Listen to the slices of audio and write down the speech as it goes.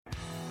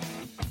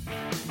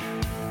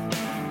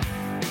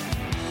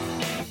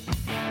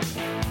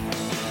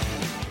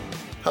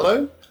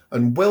Hello,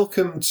 and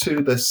welcome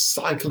to the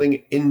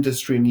Cycling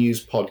Industry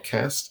News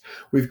Podcast.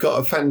 We've got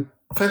a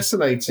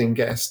fascinating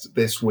guest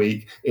this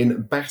week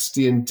in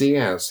Bastian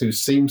Diaz, who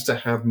seems to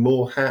have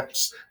more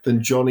hats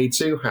than Johnny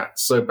Two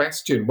Hats. So,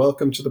 Bastian,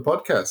 welcome to the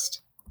podcast.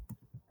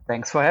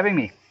 Thanks for having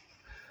me.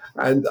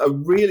 And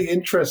I'm really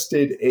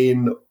interested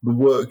in the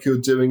work you're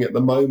doing at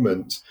the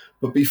moment.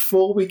 But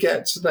before we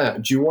get to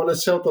that, do you want to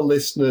tell the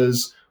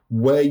listeners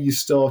where you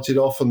started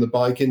off in the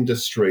bike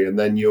industry and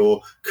then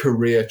your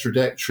career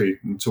trajectory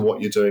to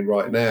what you're doing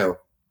right now?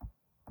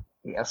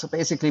 Yeah, so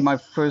basically my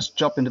first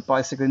job in the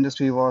bicycle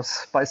industry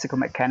was bicycle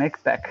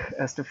mechanic back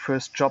as the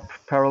first job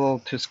parallel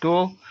to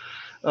school.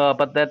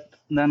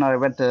 Then I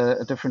went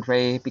a different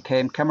way,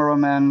 became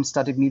cameraman,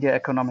 studied media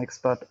economics.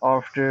 But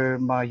after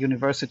my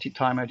university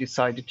time, I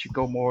decided to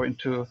go more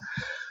into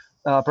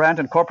brand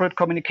and corporate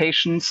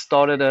communications,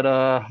 started at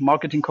a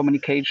marketing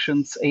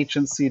communications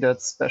agency that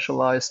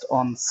specialized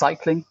on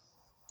cycling.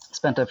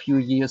 Spent a few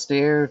years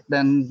there,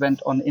 then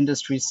went on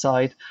industry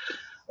side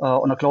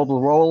on a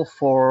global role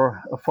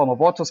for a former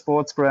water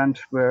sports brand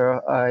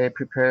where I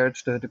prepared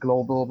the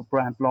global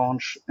brand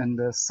launch in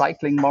the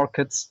cycling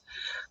markets.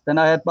 Then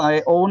I had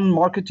my own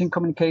marketing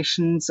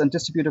communications and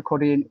distributor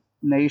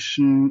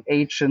coordination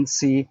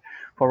agency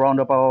for around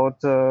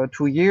about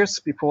 2 years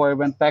before I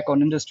went back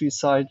on industry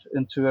side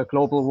into a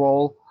global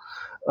role.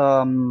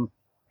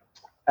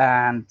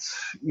 And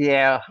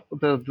yeah,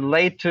 the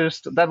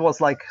latest, that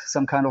was like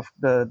some kind of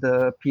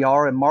the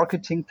PR and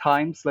marketing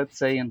times, let's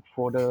say. And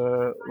for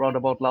the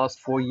roundabout last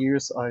 4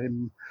 years,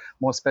 I'm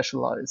more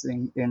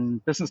specializing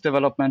in business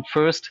development.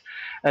 First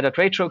at a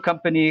trade show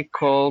company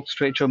called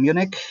Trade Show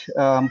Munich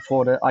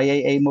for the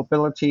IAA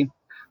Mobility,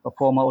 a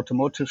former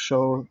automotive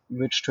show,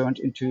 which turned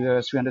into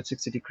a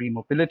 360-degree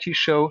mobility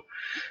show.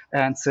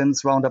 And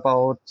since round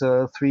about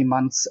 3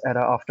 months at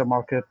an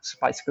aftermarket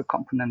bicycle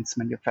components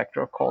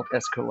manufacturer called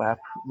Escolab,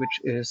 which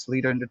is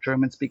leader in the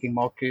German-speaking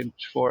market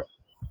for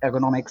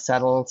ergonomic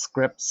saddles,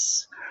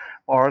 grips,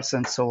 bars,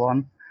 and so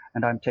on.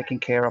 And I'm taking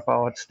care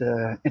about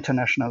the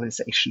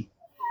internationalization.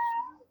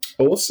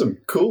 Awesome,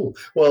 cool.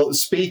 Well,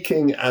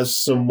 speaking as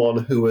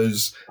someone who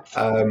is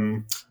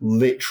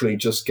literally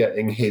just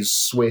getting his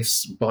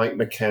Swiss bike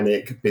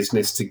mechanic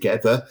business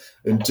together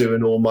and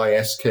doing all my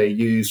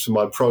SKUs for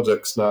my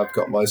products now, I've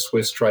got my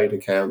Swiss trade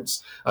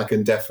accounts. I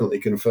can definitely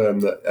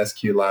confirm that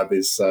Escolab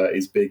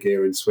is big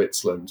here in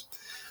Switzerland.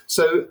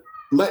 So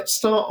let's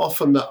start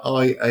off on the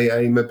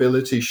IAA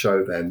Mobility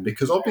Show then,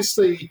 because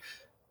obviously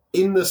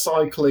in the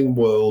cycling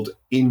world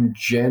in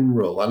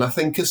general, and I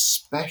think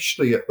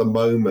especially at the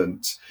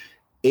moment,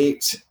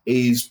 it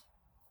is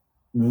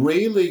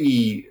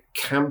really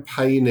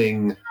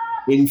campaigning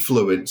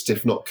influenced,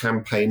 if not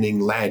campaigning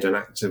led and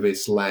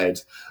activist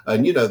led.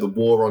 And, you know, the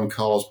War on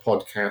Cars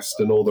podcast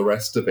and all the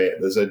rest of it,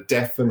 there's a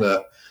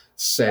definite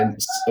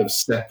sense of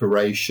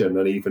separation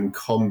and even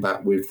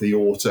combat with the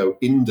auto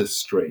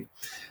industry.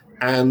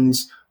 And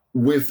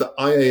with the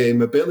IAA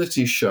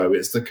Mobility Show,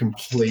 it's the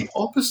complete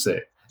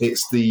opposite.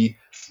 It's the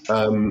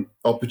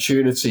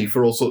opportunity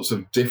for all sorts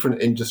of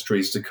different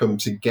industries to come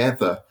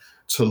together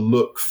to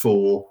look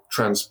for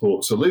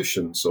transport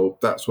solutions, or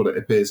that's what it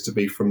appears to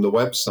be from the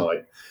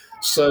website.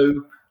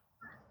 So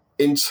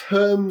in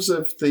terms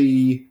of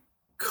the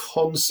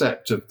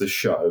concept of the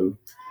show,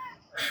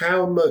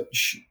 how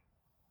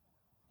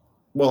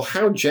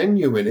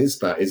genuine is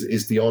that,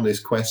 is the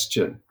honest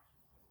question.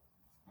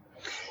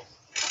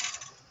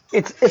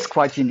 It's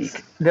quite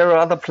unique. There are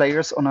other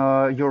players on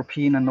a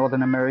European and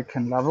Northern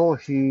American level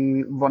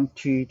who want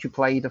to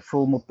play the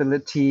full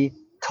mobility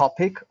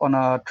topic on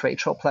a trade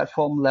show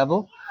platform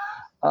level.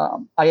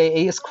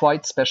 IAA is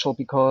quite special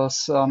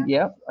because,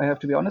 I have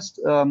to be honest,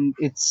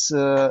 it's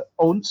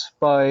owned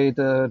by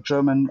the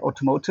German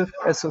Automotive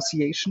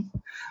Association,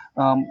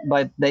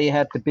 but they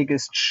had the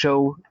biggest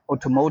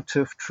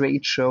automotive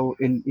trade show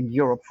in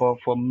Europe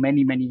for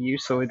many, many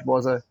years. So it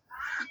was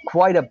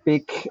quite a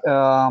big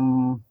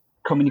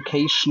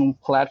communication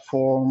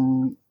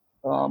platform,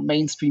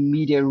 mainstream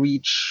media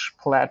reach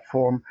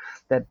platform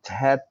that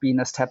had been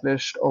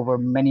established over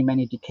many,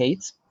 many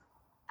decades.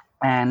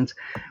 And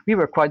we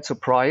were quite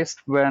surprised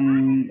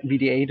when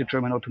VDA, the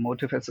German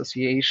Automotive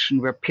Association,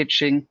 were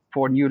pitching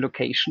for a new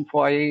location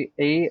for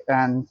IAA,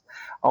 and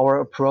our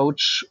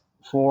approach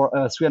for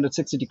a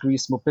 360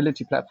 degrees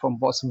mobility platform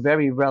was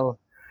very well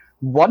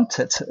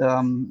wanted.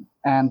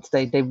 And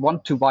they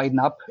want to widen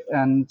up,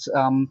 and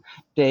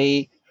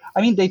they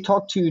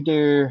talk to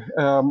their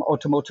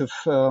automotive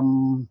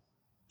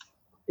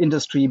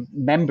industry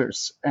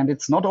members, and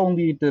it's not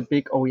only the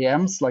big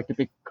OEMs, like the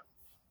big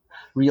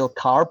real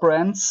car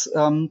brands,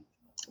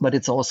 but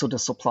it's also the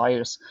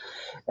suppliers.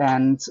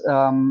 And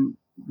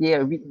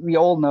we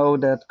all know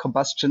that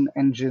combustion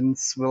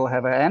engines will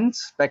have an end.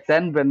 Back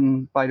then,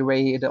 when, by the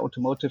way, the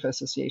Automotive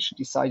Association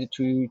decided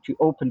to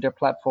open their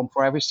platform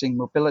for everything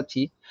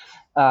mobility,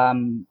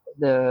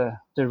 the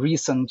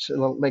recent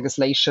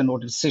legislation or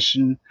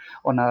decision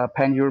on a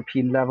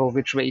pan-European level,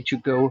 which way to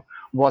go,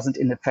 wasn't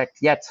in effect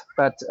yet.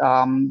 But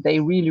they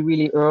really,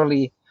 really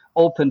early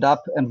opened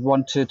up and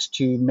wanted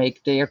to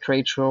make their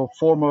trade show,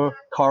 former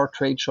car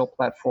trade show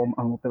platform,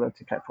 a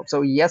mobility platform.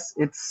 So yes,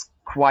 it's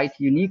quite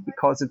unique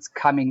because it's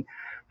coming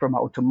from an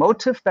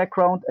automotive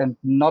background and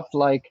not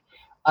like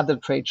other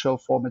trade show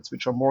formats,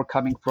 which are more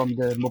coming from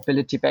the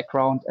mobility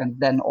background and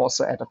then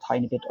also add a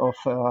tiny bit of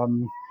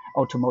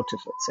automotive,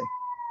 let's say.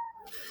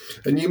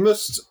 And you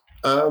must,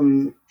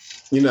 having,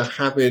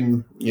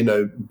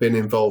 been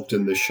involved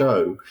in the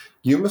show,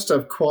 you must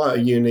have quite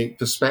a unique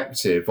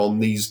perspective on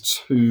these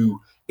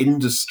two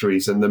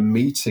industries and the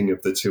meeting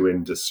of the two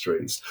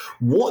industries.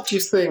 What do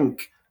you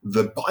think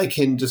the bike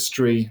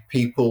industry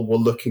people were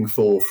looking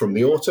for from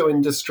the auto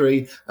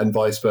industry and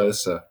vice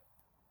versa?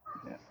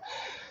 Yeah.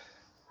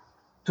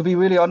 To be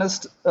really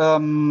honest,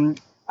 I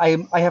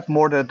have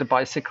more the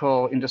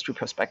bicycle industry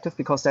perspective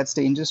because that's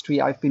the industry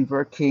I've been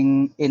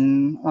working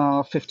in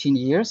 15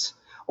 years.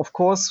 Of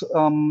course,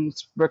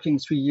 working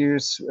 3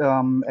 years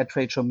at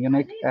Trade Show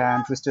Munich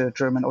and with the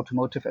German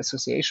Automotive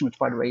Association, which,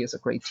 by the way, is a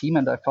great team,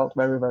 and I felt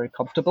very, very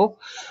comfortable.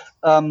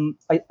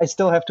 I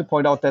still have to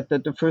point out that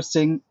the first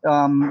thing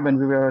when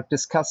we were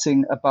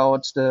discussing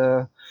about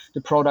the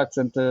products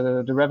and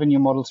the revenue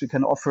models we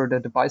can offer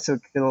the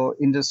bicycle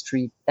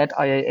industry at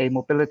IAA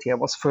Mobility, I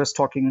was first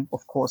talking,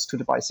 of course, to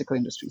the bicycle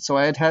industry. So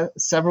I had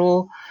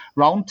several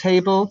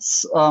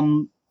roundtables.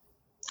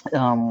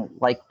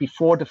 Like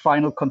before the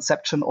final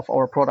conception of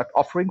our product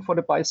offering for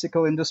the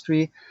bicycle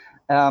industry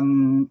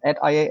at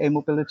IAA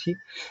Mobility.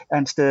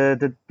 And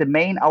the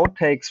main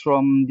outtakes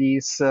from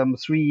these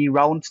 3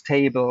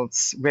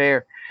 roundtables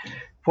were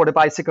for the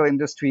bicycle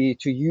industry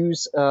to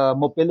use a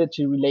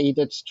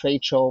mobility-related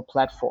trade show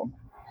platform.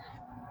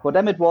 For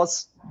them, it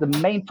was the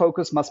main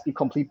focus must be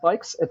complete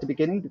bikes at the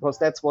beginning because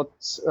that's what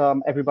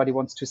everybody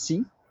wants to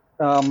see.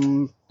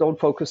 Don't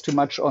focus too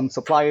much on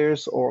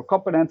suppliers or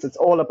components. It's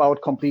all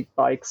about complete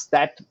bikes.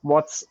 That's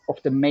what's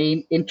of the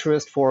main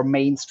interest for a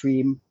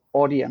mainstream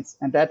audience.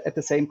 And that at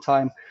the same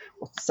time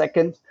was the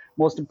second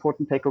most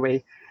important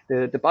takeaway.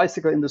 The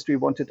bicycle industry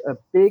wanted a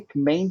big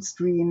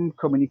mainstream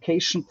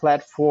communication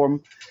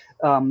platform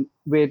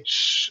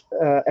which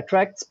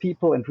attracts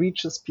people and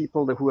reaches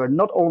people who are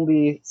not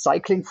only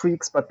cycling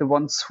freaks, but the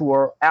ones who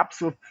are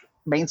absolute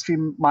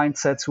mainstream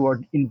mindsets who are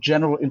in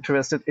general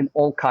interested in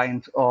all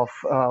kinds of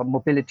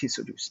mobility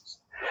solutions.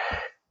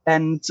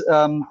 And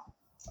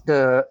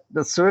the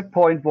third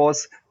point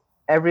was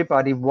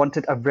everybody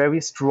wanted a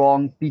very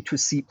strong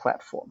B2C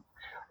platform.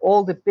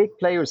 All the big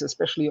players,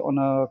 especially on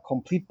a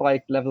complete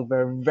bike level,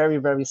 were very,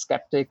 very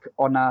skeptic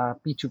on a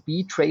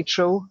B2B trade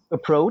show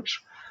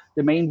approach.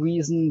 The main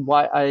reason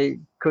why I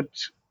could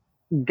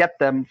get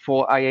them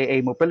for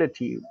IAA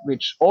Mobility,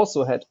 which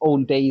also had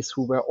own days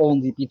who were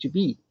only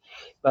B2B.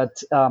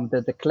 But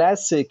the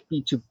classic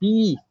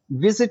B2B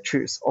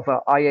visitors of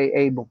our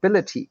IAA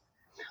Mobility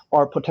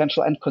are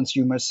potential end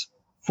consumers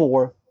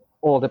for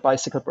all the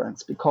bicycle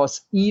brands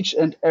because each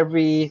and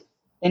every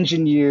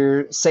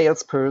engineer,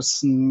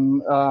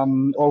 salesperson,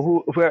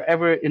 or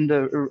wherever in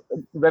the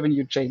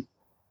revenue chain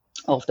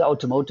of the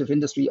automotive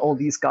industry, all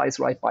these guys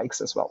ride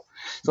bikes as well.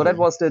 So that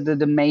was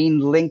the main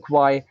link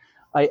why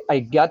I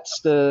got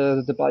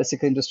the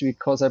bicycle industry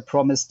because I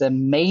promised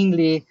them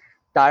mainly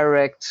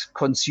direct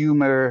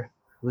consumer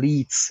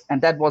leads.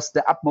 And that was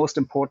the utmost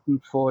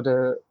important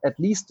for at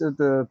least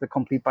the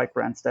complete bike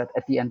brands that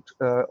at the end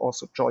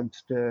also joined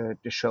the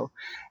show.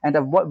 And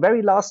the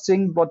very last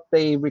thing what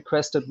they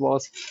requested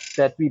was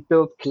that we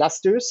build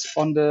clusters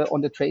on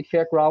the trade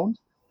fair ground,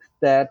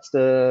 that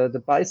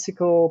the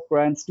bicycle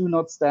brands do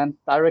not stand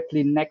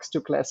directly next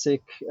to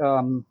classic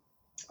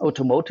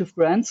automotive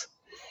brands.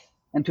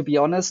 And to be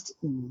honest,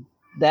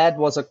 that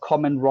was a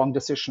common wrong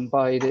decision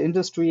by the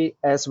industry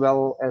as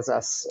well as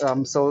us.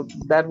 So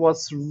that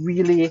was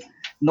really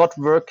not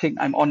working,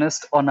 I'm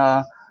honest, on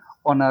a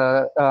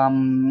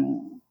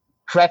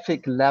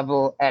traffic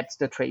level at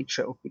the trade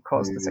show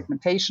because the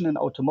segmentation in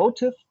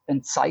automotive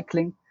and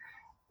cycling,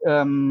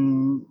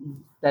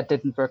 that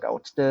didn't work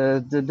out.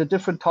 The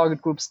different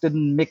target groups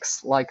didn't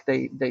mix like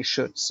they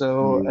should.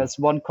 So as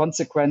one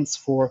consequence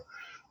for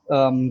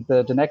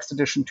the next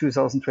edition,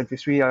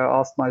 2023, I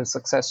asked my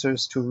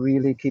successors to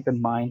really keep in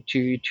mind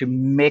to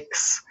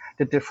mix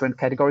the different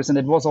categories. And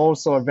it was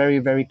also a very,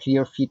 very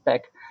clear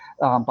feedback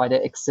by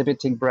the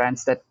exhibiting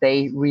brands that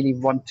they really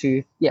want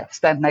to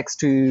stand next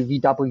to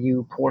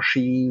VW,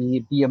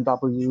 Porsche,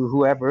 BMW,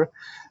 whoever.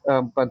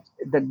 But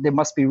there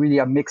must be really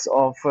a mix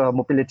of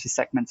mobility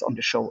segments on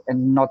the show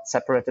and not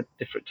separated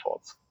different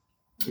halls.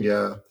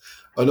 Yeah.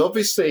 And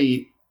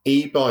obviously,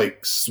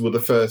 e-bikes were the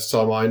first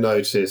time I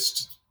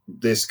noticed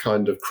this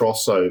kind of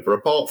crossover,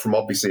 apart from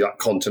obviously like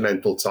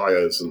Continental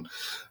tires and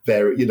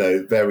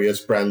various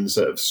brands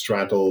that have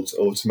straddled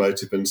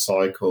automotive and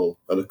cycle,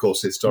 and of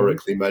course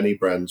historically many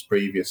brands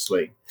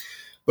previously.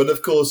 But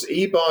of course,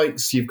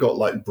 e-bikes, you've got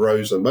like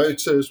Brose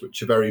Motors,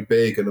 which are very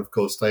big, and of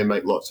course they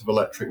make lots of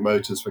electric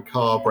motors for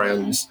car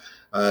brands,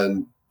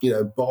 and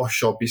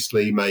Bosch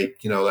obviously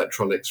make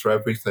electronics for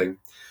everything.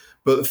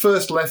 But the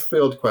first left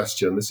field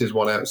question, this is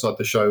one outside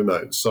the show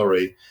notes,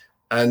 sorry,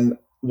 and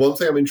one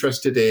thing I'm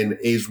interested in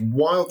is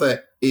while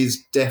they're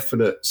is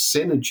definite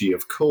synergy,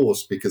 of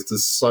course, because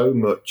there's so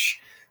much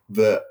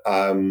that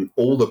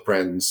all the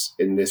brands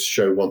in this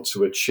show want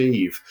to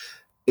achieve.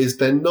 Is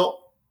there not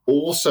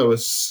also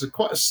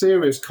quite a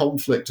serious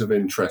conflict of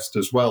interest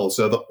as well?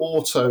 So the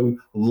auto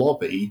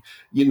lobby,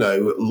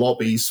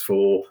 lobbies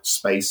for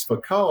space for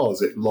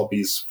cars, it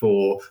lobbies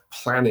for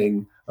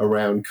planning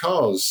around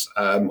cars.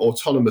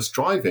 Autonomous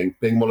driving,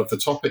 being one of the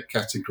topic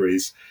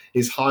categories,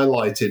 is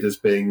highlighted as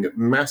being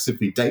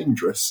massively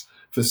dangerous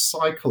for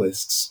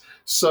cyclists.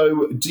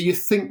 So do you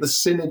think the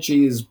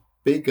synergy is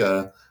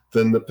bigger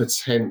than the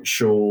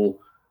potential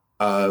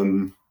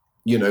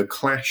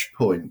clash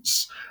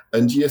points?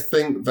 And do you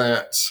think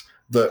that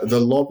the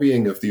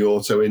lobbying of the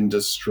auto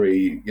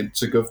industry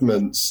to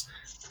governments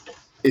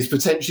is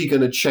potentially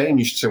going to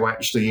change to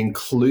actually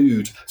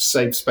include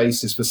safe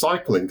spaces for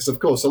cycling? Because, of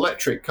course,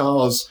 electric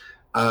cars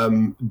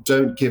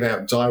don't give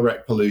out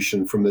direct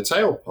pollution from the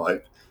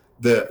tailpipe.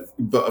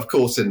 But, of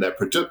course, in their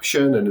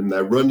production and in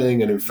their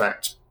running, and in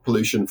fact,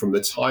 pollution from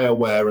the tyre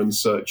wear and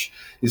such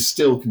is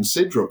still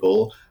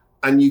considerable.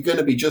 And you're going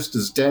to be just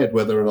as dead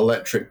whether an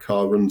electric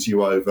car runs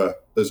you over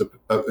as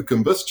a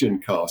combustion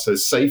car. So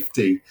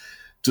safety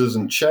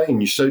doesn't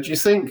change. So do you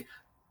think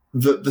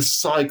that the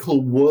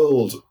cycle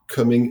world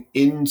coming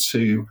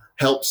into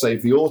help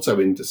save the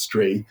auto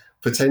industry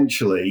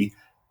potentially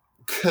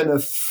can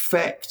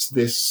affect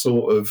this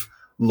sort of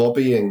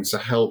lobbying to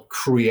help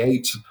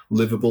create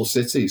livable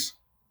cities?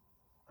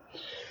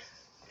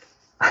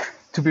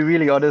 To be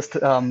really honest,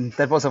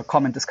 that was a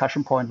common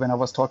discussion point when I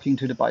was talking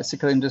to the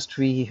bicycle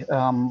industry,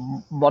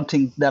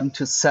 wanting them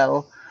to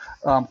sell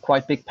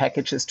quite big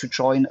packages to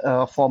join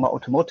a former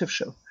automotive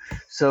show.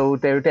 So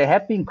there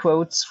have been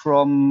quotes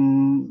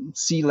from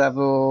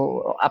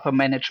C-level upper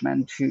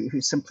management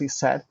who simply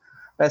said,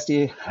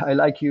 Basti, I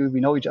like you, we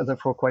know each other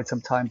for quite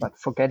some time, but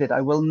forget it. I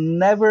will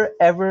never,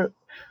 ever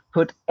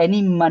put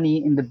any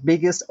money in the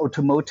biggest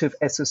automotive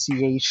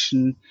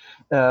association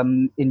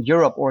in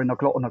Europe or on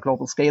a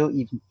global scale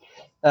even.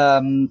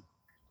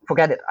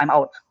 Forget it, I'm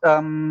out.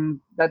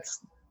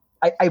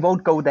 I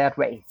won't go that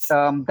way.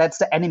 That's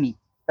the enemy.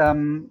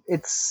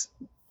 It's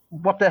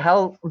what the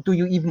hell do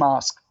you even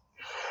ask?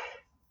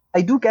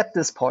 I do get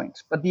this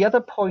point, but the other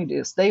point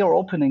is they are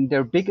opening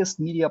their biggest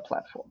media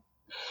platform,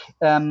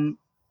 and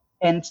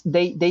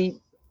they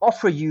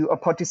offer you a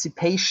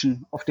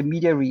participation of the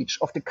media reach,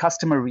 of the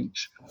customer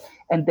reach,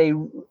 and they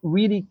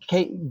really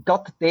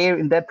got there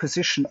in that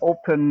position,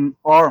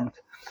 open-armed.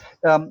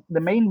 The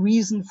main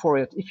reason for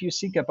it, if you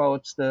think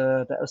about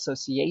the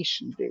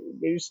association,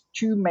 there's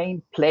two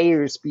main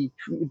players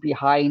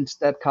behind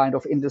that kind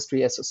of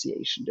industry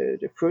association.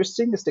 The first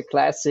thing is the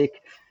classic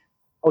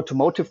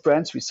automotive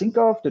brands we think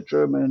of, the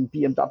German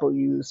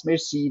BMWs,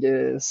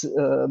 Mercedes,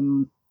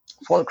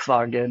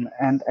 Volkswagen,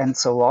 and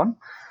so on.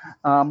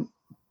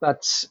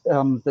 But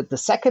the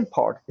second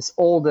part is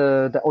all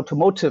the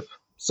automotive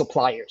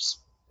suppliers.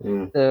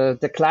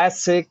 The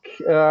classic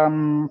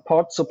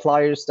part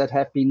suppliers that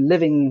have been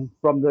living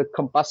from the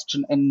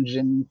combustion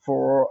engine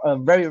for a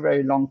very,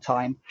 very long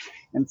time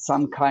and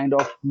some kind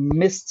of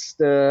missed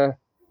the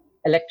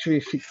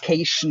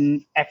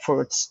electrification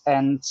efforts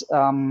and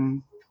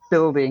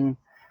building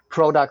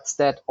products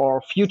that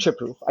are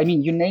future-proof. I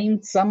mean, you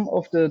named some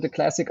of the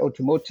classic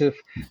automotive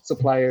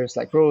suppliers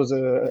like Rose,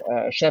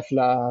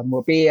 Schaeffler,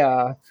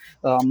 Murvea,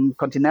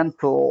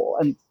 Continental,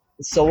 and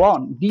so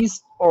on.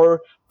 These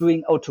are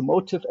doing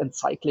automotive and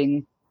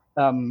cycling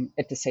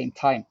at the same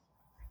time.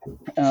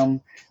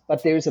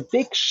 But there is a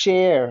big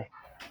share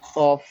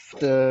of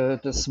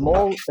the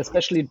small,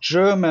 especially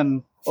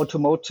German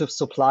automotive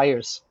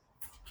suppliers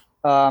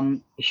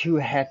who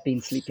have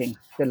been sleeping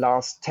the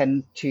last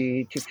 10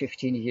 to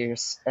 15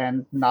 years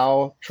and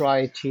now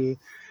try to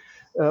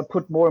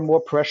put more and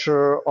more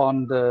pressure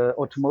on the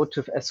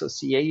automotive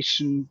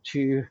association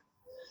to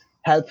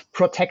help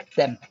protect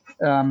them.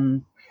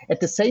 At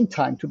the same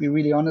time, to be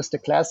really honest, the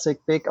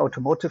classic big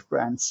automotive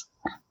brands,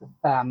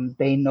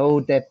 they know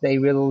that they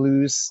will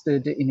lose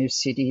the inner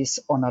cities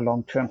on a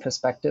long-term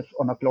perspective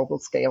on a global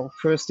scale.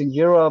 First in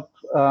Europe,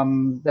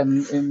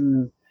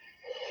 then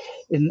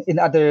in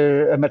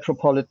other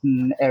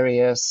metropolitan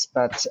areas,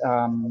 but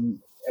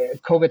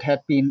COVID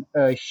had been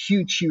a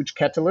huge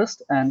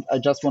catalyst. And I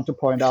just want to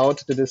point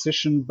out the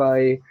decision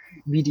by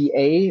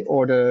VDA,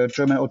 or the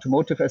German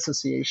Automotive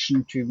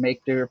Association, to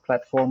make their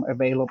platform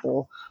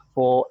available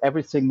for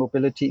everything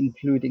mobility,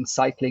 including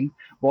cycling,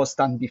 was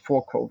done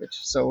before COVID.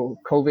 So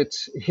COVID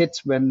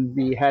hit when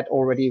we had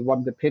already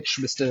won the pitch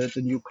with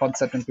the new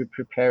concept and we're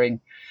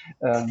preparing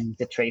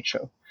the trade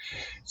show.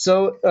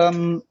 So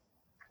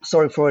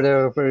sorry for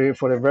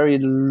the very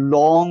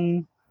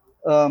long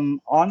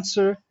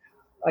answer.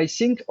 I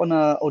think on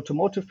an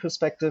automotive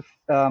perspective,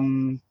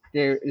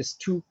 there is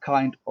two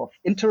kind of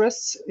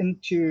interests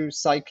into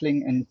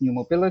cycling and new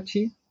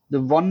mobility.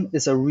 The one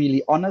is a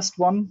really honest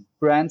one,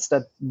 brands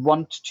that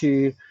want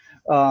to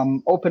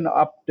open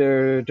up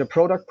their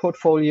product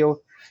portfolio,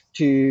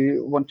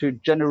 to want to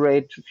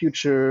generate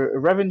future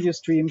revenue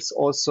streams,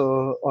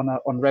 also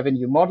on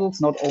revenue models,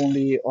 not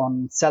only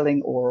on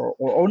selling or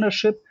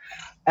ownership.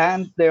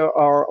 And there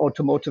are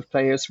automotive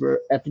players where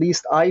at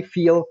least I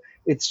feel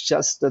it's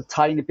just a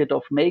tiny bit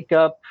of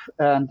makeup,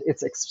 and it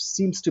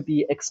seems to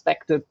be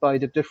expected by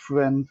the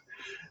different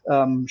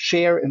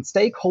share and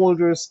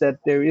stakeholders that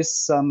there is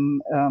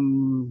some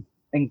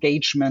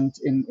engagement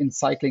in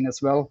cycling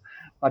as well,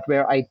 but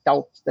where I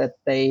doubt that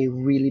they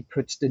really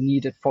put the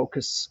needed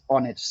focus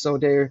on it. So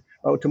there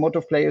are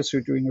automotive players who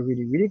are doing a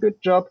really, really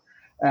good job,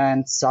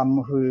 and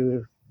some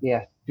who,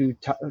 do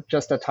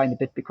just a tiny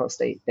bit because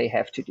they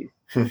have to do.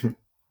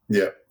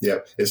 Yeah.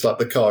 It's like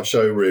the car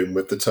showroom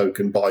with the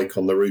token bike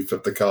on the roof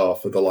of the car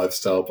for the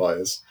lifestyle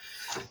buyers.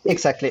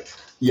 Exactly.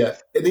 Yeah.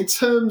 And in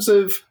terms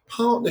of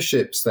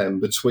partnerships then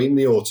between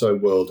the auto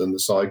world and the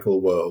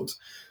cycle world,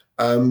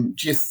 do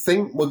you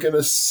think we're going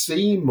to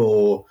see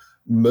more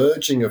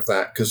merging of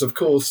that? Because, of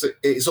course,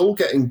 it's all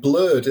getting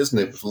blurred, isn't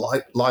it? With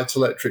light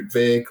electric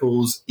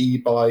vehicles,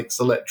 e-bikes,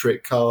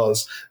 electric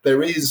cars.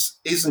 There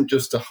isn't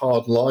just a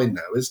hard line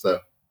now, is there?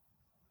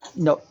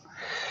 No.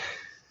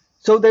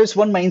 So there's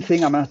one main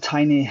thing.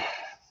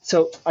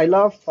 So I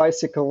love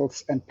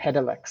bicycles and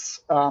pedelecs.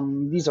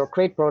 These are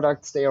great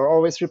products. They are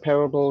always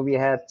repairable. We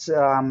had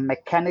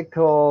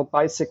mechanical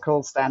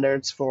bicycle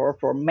standards for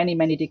many,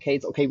 many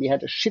decades. Okay, we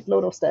had a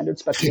shitload of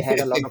standards, but we had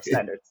a lot of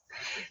standards.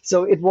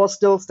 So it was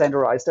still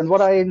standardized. And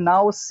what I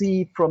now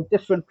see from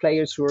different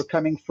players who are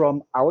coming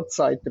from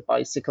outside the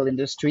bicycle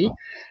industry,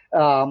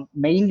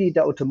 mainly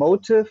the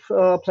automotive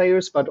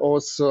players, but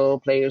also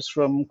players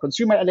from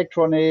consumer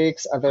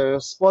electronics, other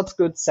sports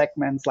goods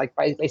segments, like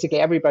basically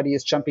everybody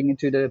is jumping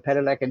into the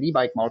pedelec and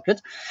e-bike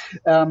market,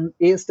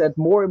 is that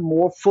more and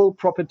more full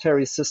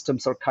proprietary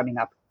systems are coming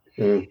up.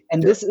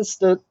 And this is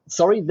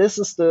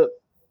the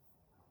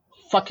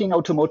fucking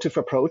automotive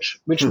approach,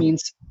 which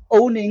means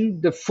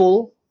owning the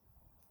full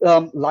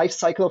life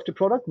cycle of the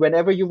product.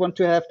 Whenever you want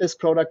to have this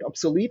product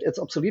obsolete, it's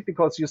obsolete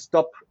because you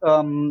stop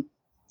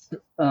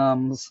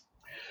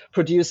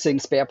producing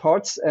spare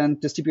parts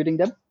and distributing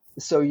them.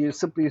 So you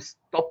simply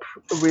stop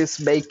with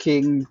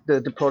making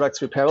the products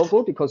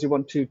repairable because you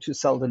want to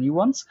sell the new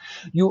ones.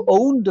 You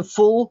own the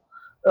full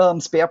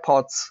spare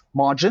parts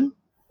margin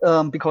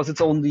because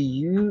it's only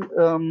you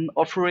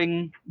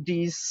offering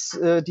these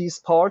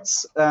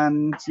parts.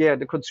 And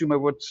the consumer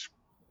would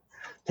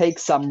take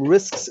some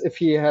risks if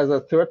he has a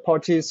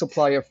third-party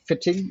supplier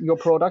fitting your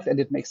product,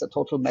 and it makes a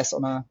total mess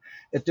on a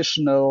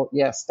additional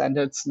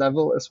standards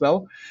level as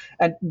well.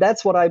 And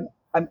that's what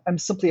I'm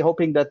simply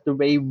hoping that the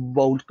way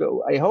won't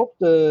go. I hope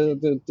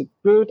the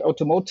good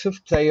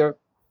automotive player,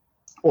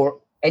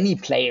 or any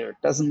player,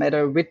 doesn't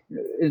matter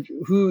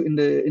who in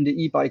the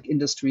e-bike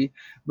industry,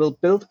 will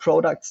build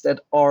products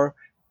that are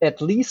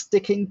at least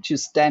sticking to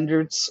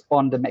standards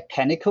on the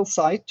mechanical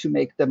side to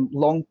make them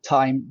long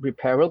time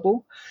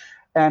repairable.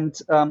 And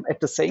at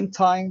the same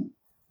time,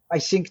 I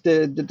think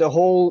the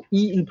whole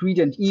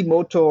e-ingredient,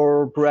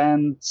 e-motor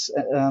brand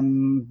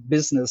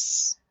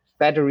business,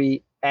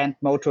 battery and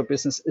motor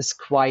business, is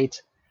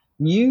quite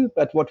new.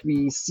 But what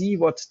we see,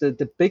 what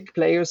the big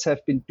players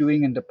have been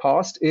doing in the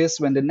past, is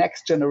when the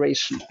next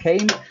generation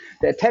came,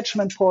 the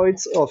attachment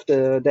points of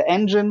the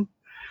engine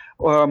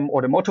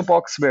or the motor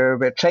box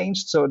were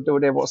changed, so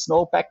there was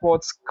no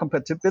backwards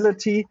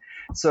compatibility.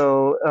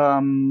 So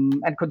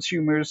and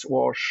consumers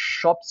or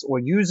shops or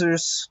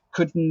users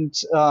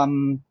couldn't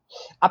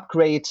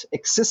upgrade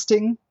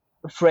existing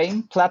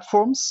frame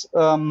platforms.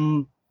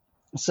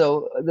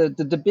 So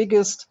the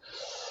biggest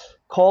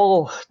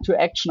call to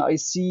action I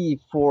see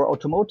for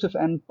automotive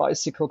and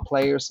bicycle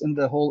players in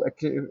the whole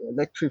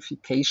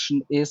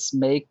electrification is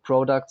make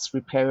products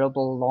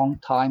repairable long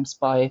times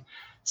by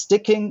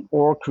sticking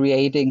or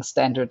creating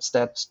standards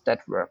that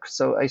work.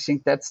 So I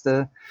think that's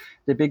the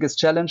biggest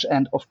challenge.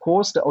 And of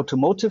course, the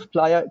automotive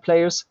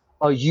players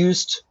are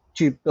used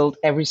to build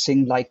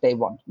everything like they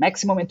want.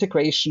 Maximum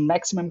integration,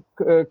 maximum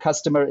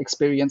customer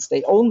experience.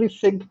 They only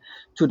think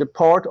to the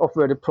part of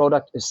where the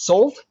product is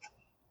sold,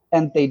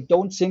 and they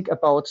don't think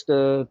about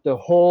the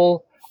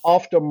whole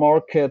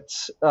aftermarket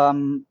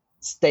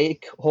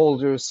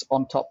stakeholders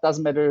on top.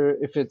 Doesn't matter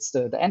if it's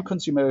the end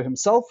consumer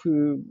himself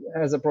who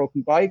has a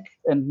broken bike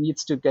and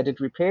needs to get it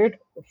repaired,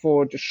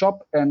 for the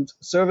shop and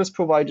service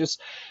providers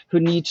who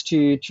need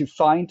to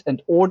find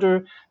and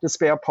order the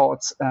spare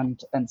parts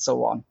and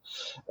so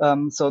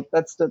on. So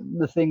that's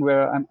the thing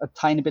where I'm a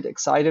tiny bit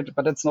excited,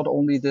 but it's not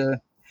only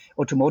the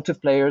automotive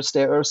players.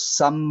 There are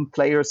some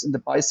players in the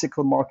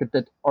bicycle market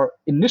that are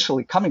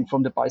initially coming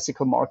from the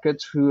bicycle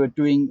market who are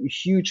doing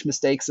huge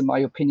mistakes, in my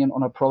opinion,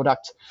 on a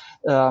product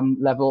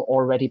level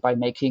already by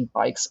making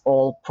bikes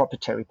all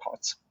proprietary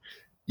parts.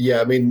 Yeah,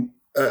 I mean,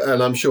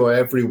 and I'm sure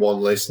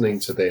everyone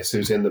listening to this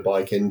who's in the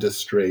bike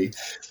industry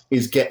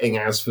is getting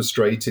as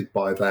frustrated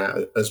by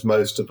that as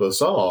most of us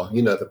are.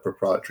 You know, the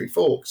proprietary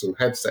forks and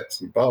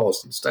headsets and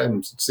bars and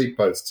stems and seat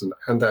posts and.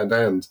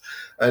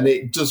 And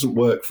it doesn't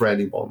work for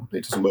anyone.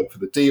 It doesn't work for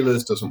the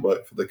dealers, doesn't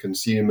work for the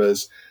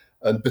consumers,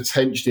 and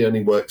potentially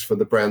only works for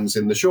the brands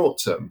in the short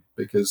term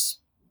because,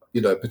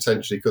 you know,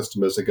 potentially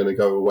customers are going to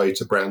go away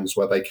to brands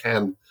where they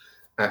can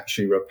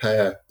actually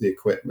repair the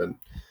equipment.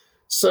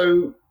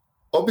 So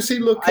Obviously, I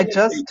looking at the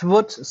just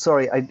would,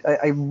 sorry,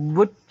 I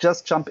would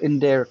just jump in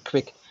there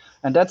quick.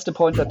 And that's the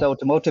point that the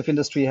automotive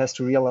industry has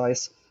to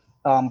realize.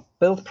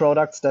 Build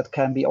products that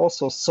can be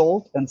also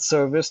sold and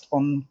serviced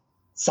on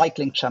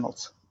cycling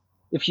channels.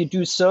 If you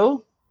do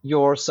so,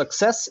 your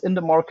success in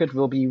the market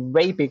will be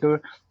way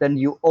bigger than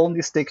you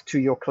only stick to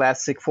your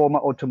classic former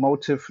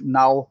automotive,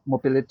 now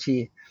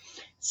mobility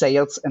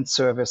sales and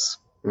service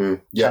yeah,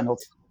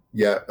 channels.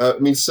 yeah. I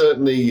mean,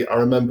 certainly, I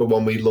remember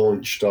when we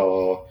launched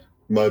our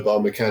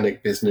mobile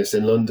mechanic business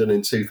in London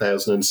in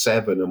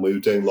 2007, and we were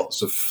doing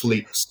lots of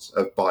fleets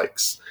of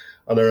bikes.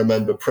 And I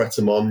remember Pret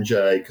a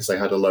Manger, because they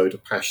had a load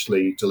of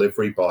Pashley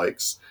delivery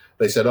bikes.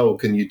 They said, "Oh,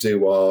 can you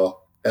do our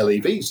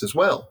LEVs as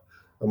well?"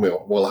 And we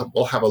went, "Well,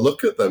 we'll have a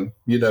look at them."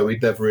 You know,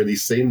 we'd never really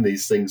seen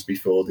these things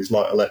before. These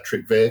light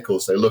electric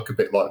vehicles, they look a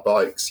bit like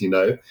bikes, you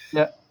know.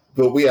 Yeah.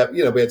 But we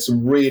had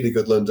some really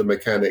good London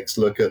mechanics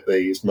look at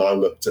these, and I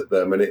looked at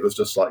them, and it was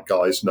just like,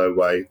 guys, no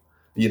way.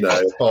 You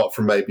know, apart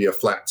from maybe a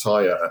flat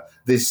tire,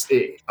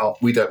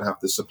 we don't have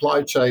the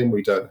supply chain,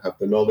 we don't have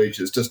the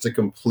knowledge. It's just a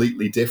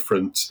completely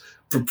different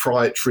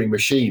proprietary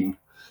machine,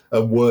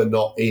 and we're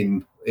not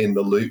in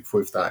the loop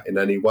with that in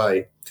any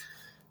way.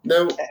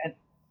 Now,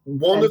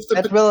 one And of the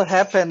that will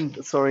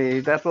happen,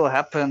 sorry, that will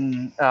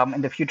happen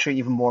in the future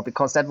even more,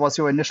 because that was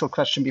your initial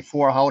question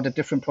before, how the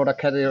different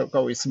product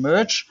categories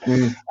merge.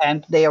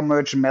 And they are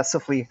merging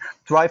massively.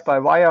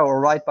 Drive-by-wire or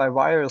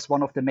ride-by-wire is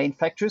one of the main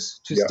factors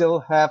to Yeah. still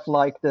have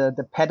like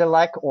the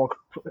pedelec or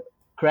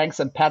cranks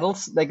and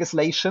pedals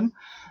legislation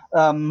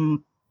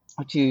to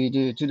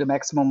the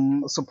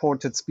maximum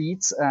supported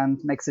speeds,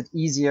 and makes it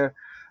easier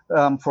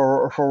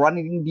for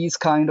running these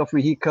kind of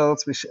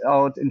vehicles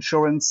without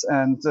insurance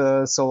and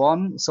so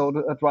on. So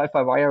the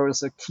drive-by-wire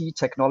is a key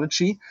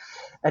technology,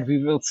 and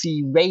we will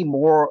see way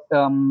more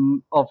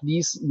of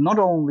these, not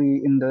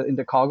only in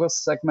the cargo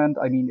segment.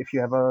 I mean, if you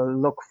have a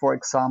look, for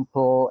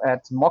example,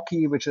 at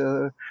Moki, which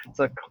is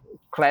a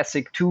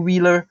classic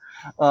two-wheeler,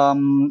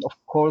 of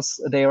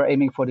course, they are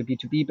aiming for the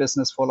B2B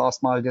business, for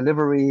last mile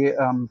delivery,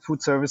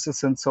 food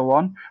services, and so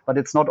on. But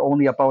it's not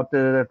only about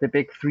the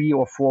big 3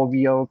 or 4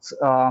 wheeled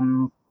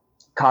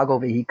cargo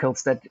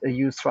vehicles that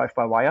use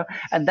drive-by-wire,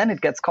 and then it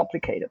gets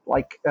complicated.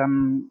 Like,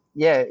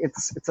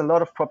 it's a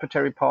lot of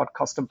proprietary part,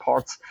 custom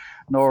parts.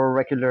 No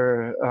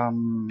regular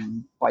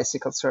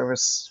bicycle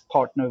service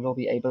partner will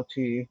be able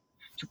to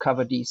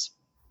cover these.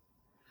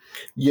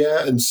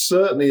 Yeah, and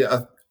certainly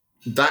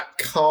that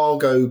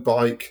cargo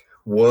bike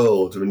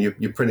world. I mean,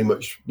 you pretty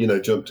much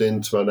jumped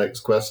into our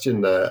next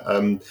question there.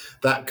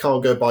 That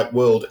cargo bike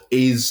world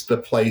is the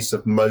place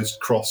of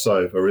most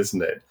crossover,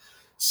 isn't it?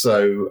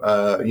 So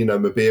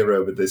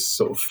Mobiro with this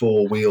sort of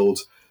four-wheeled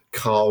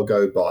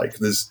cargo bike.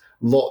 There's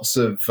lots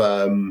of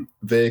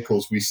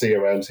vehicles we see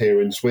around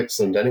here in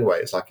Switzerland. Anyway,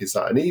 it's like, is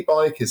that an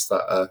e-bike? Is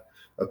that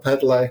a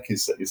pedelec?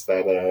 Is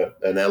that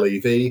an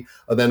LEV?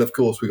 And then, of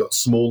course, we've got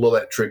small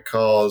electric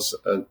cars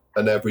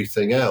and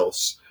everything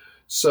else.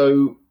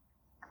 So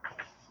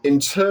in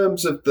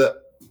terms of the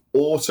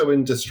auto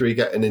industry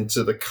getting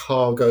into the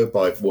cargo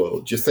bike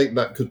world, do you think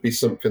that could be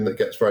something that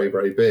gets very,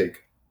 very big?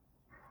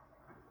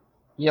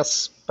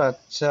 Yes, but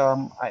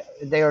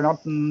they are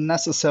not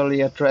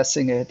necessarily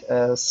addressing it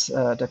as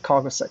the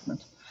cargo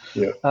segment.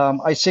 Yeah.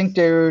 I think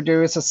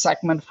there is a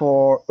segment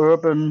for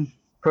urban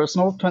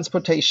personal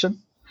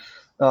transportation.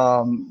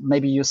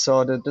 Maybe you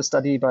saw the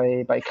study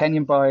by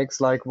Canyon Bikes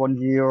like 1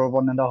 year or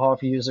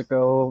 1.5 years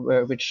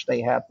ago, which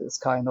they had this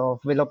kind of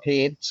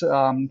veloped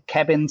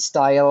cabin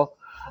style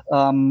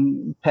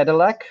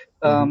pedelec,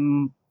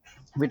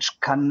 which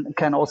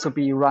can also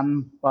be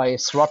run by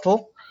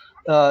throttle.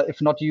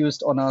 If not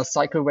used on a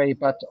cycleway,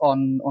 but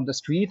on the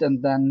street,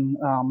 and then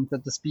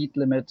the speed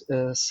limit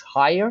is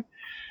higher.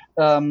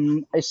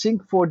 I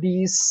think for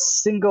these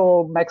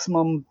single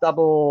maximum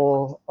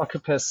double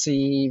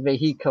occupancy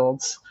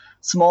vehicles,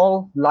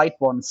 small light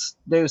ones,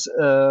 there's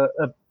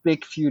a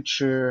big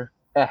future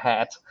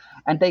ahead,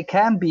 and they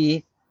can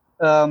be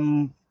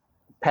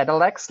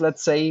pedelecs,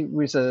 let's say,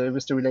 with the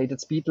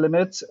related speed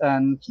limit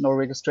and no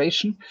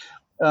registration.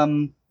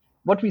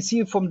 What we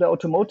see from the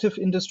automotive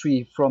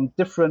industry, from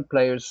different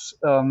players,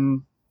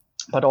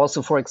 but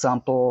also, for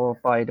example,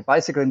 by the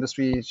bicycle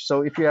industry.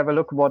 So if you have a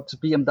look what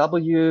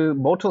BMW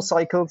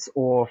motorcycles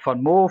or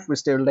VanMoof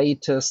with their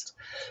latest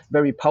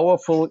very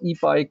powerful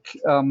e-bike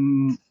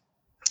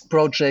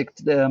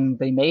project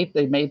they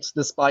made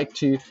this bike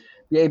to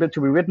be able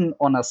to be ridden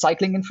on a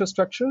cycling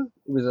infrastructure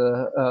with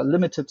a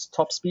limited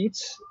top speed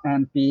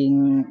and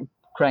being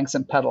cranks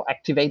and pedal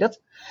activated.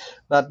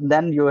 But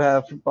then you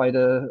have, by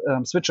the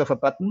switch of a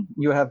button,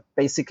 you have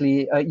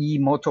basically a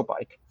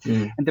e-motorbike.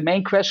 And the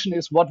main question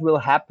is what will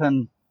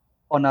happen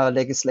on a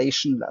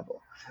legislation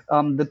level.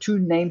 The two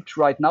named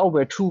right now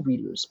were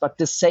two-wheelers, but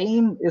the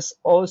same is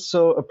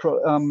also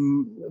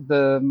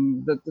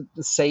the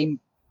same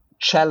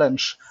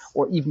challenge,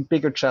 or even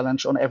bigger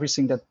challenge, on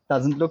everything that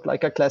doesn't look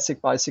like a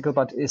classic bicycle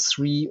but is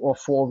 3 or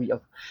 4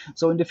 wheel.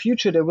 So in the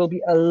future there will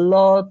be a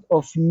lot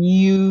of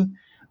new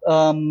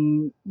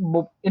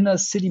inner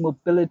city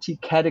mobility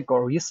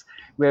categories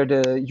where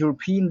the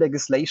European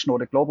legislation or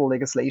the global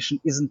legislation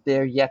isn't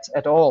there yet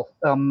at all.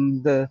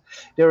 There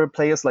are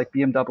players like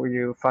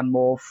BMW,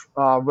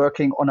 VanMoof,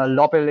 working on a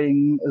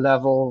lobbying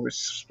level with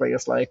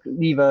players like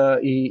Viva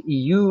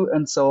EU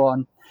and so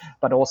on,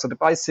 but also the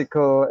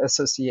bicycle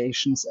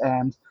associations,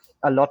 and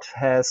a lot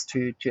has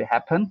to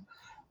happen.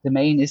 The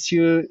main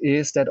issue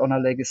is that on a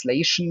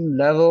legislation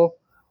level,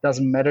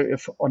 doesn't matter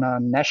if on a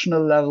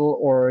national level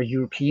or a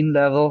European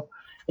level,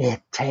 it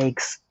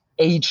takes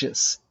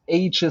ages,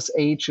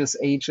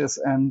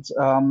 and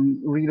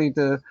really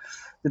the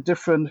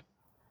different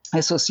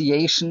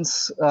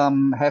associations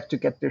have to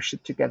get their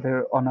shit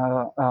together on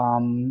a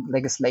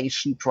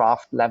legislation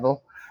draft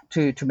level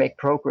to make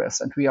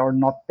progress, and we are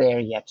not there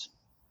yet.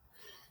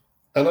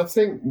 And I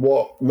think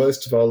what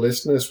most of our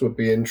listeners would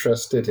be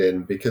interested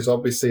in, because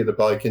obviously the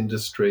bike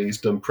industry has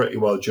done pretty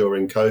well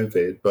during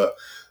COVID, but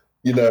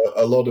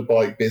a lot of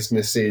bike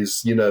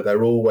businesses,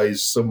 they're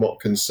always somewhat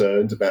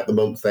concerned about the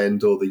month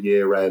end or the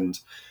year end.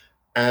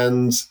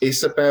 And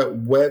it's about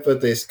whether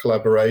this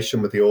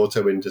collaboration with the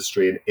auto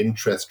industry and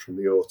interest from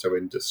the auto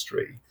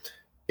industry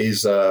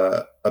is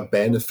a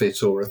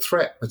benefit or a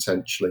threat,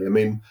 potentially. I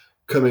mean,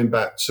 coming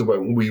back to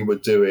when we were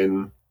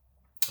doing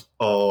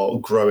our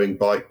growing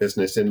bike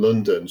business in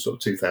London, sort of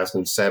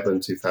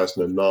 2007,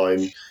 2009,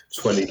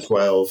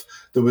 2012,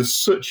 there was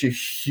such a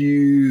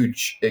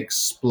huge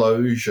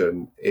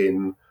explosion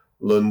in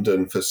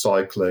London for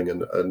cycling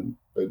and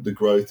the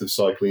growth of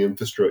cycling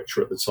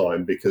infrastructure at the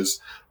time,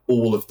 because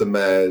all of the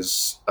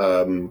mayors,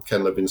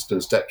 Ken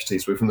Livingstone's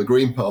deputies, were from the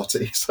Green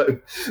Party. So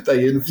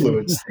they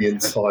influenced the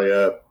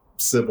entire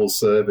civil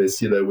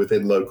service,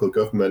 within local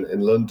government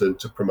in London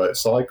to promote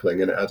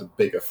cycling, and it had a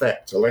big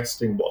effect, a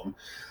lasting one.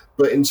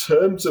 But in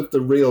terms of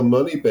the real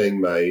money being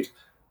made,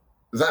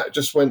 that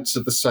just went to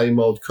the same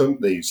old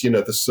companies, the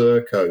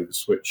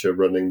Sercos, which are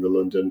running the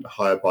London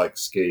hire bike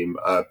scheme,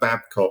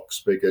 Babcock's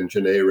big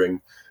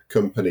engineering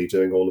company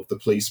doing all of the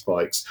police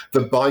bikes.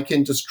 The bike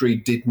industry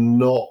did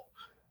not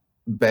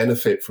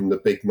benefit from the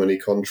big money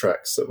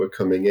contracts that were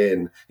coming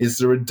in. Is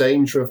there a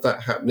danger of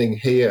that happening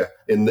here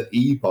in the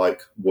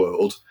e-bike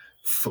world,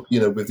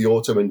 with the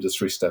auto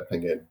industry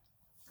stepping in?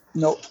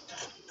 No,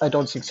 I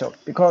don't think so,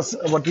 because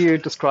what you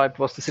described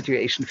was the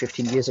situation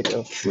 15 years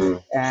ago.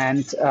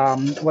 And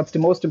what's the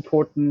most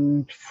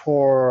important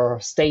for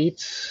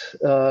state,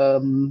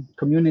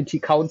 community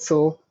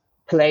council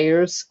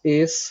players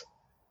is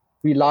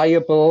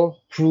reliable,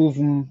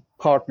 proven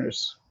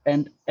partners.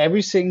 And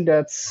everything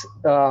that's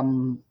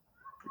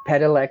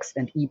pedelecs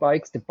and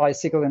e-bikes, the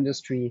bicycle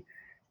industry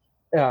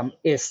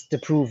is the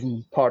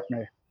proven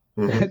partner.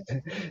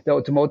 The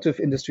automotive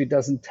industry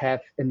doesn't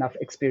have enough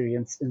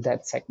experience in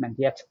that segment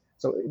yet.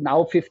 So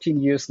now, 15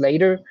 years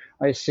later,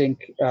 I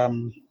think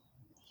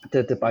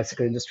the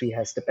bicycle industry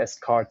has the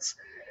best cards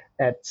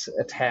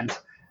at hand.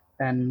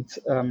 And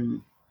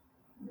on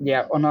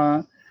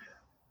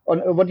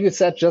what you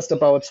said just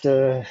about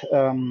the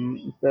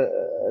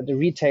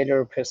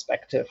retailer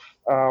perspective,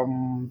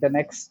 the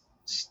next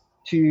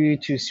 2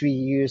 to 3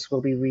 years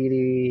will be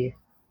really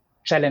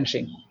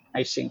challenging.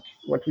 I think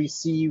what we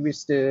see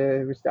with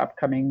the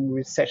upcoming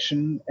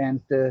recession and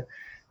the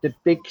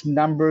big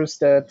numbers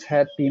that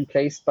had been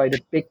placed by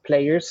the big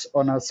players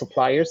on a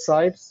supplier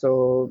side,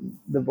 so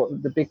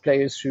the big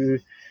players who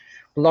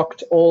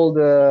blocked all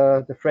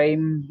the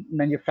frame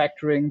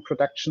manufacturing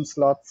production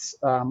slots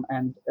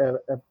and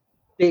a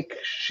big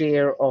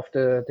share of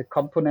the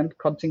component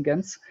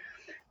contingents.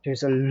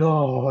 There's a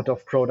lot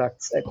of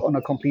products on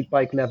a complete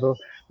bike level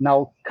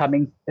now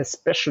coming,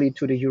 especially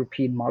to the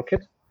European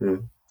market.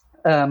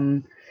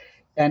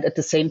 And at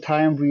the same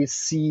time, we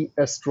see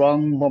a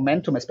strong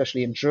momentum,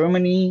 especially in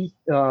Germany,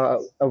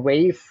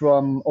 away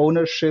from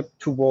ownership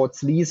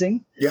towards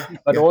leasing.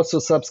 Also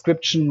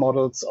subscription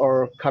models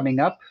are coming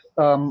up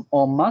en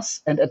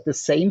masse. And at the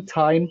same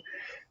time,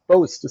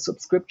 both the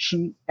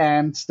subscription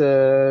and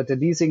the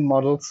leasing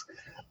models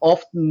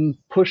often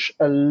push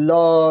a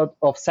lot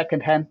of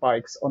second-hand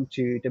bikes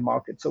onto the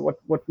market. So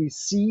what we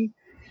see,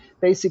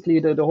 basically,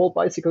 the whole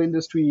bicycle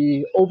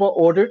industry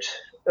over-ordered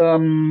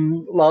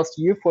last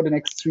year for the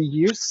next 3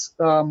 years.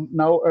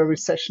 Now a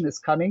recession is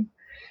coming,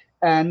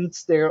 and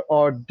there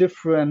are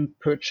different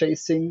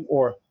purchasing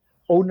or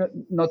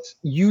not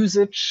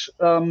usage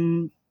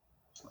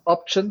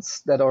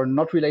options that are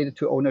not related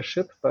to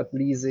ownership, but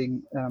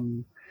leasing,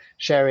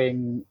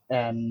 sharing,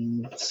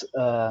 and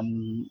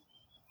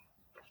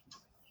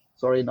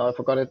sorry, now I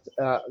forgot it.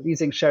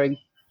 Leasing, sharing,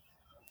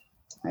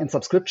 and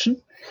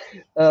subscription.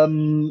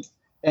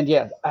 And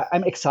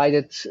I'm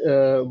excited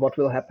what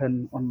will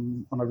happen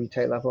on a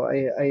retail level.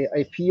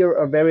 I fear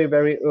a very,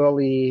 very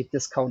early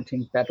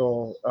discounting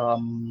battle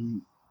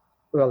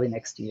early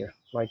next year.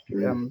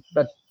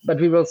 But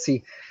we will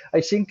see.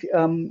 I think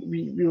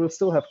we will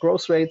still have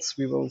growth rates.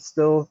 We will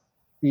still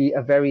be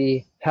a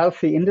very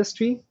healthy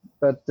industry.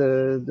 But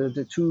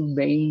the 2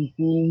 main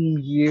boom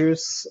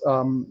years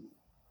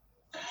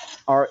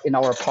are in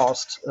our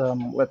past,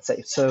 let's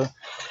say. So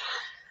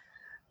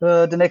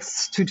The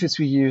next 2 to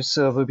 3 years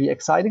will be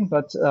exciting,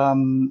 but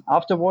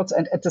afterwards,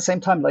 and at the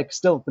same time, like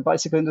still, the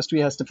bicycle industry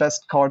has the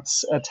best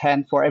cards at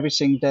hand for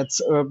everything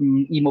that's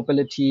urban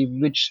e-mobility,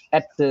 which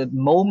at the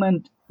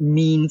moment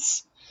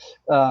means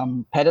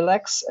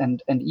pedelecs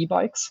and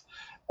e-bikes.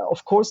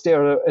 Of course,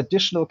 there are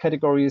additional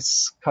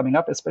categories coming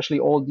up, especially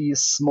all these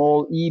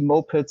small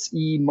e-mopeds,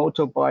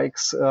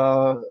 e-motorbikes,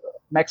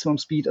 maximum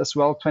speed as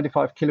well,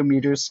 25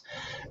 kilometers.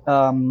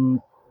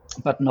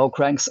 But no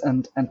cranks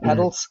and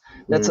pedals.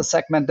 That's a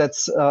segment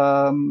that's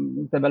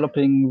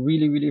developing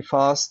really, really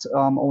fast.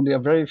 Only a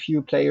very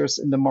few players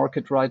in the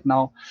market right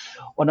now.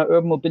 On an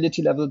urban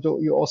mobility level,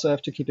 you also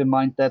have to keep in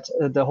mind that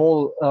the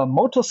whole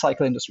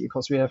motorcycle industry,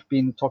 because we have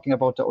been talking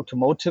about the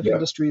automotive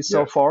industry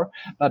so far,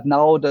 but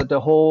now the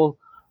whole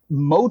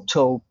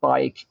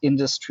motorbike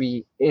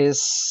industry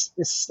is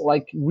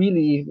like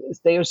really,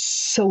 they are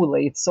so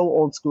late, so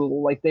old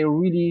school. Like they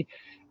really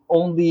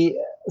only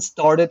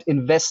started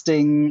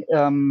investing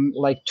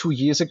like 2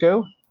 years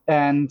ago,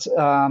 and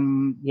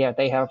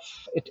they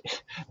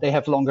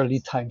have longer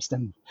lead times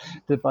than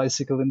the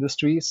bicycle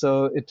industry.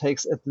 So it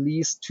takes at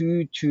least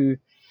 2 to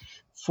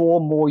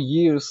 4 more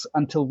years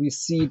until we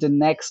see the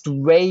next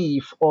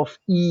wave of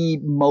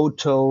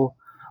e-moto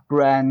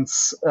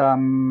brands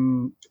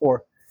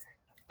or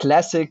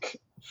classic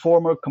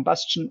former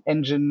combustion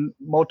engine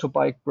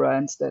motorbike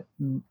brands that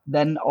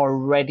then are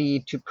ready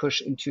to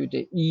push into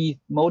the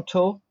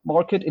e-moto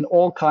market in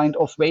all kind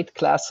of weight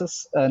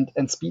classes and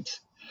speed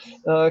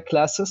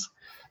classes.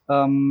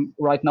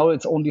 Right now,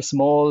 it's only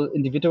small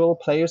individual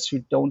players who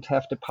don't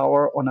have the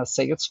power on a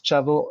sales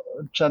channel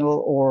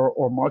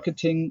or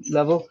marketing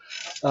level.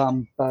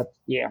 But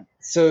yeah,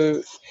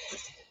 so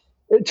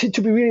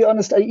to be really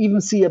honest, I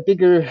even see a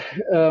bigger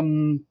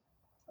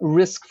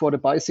risk for the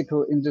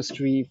bicycle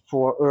industry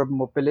for urban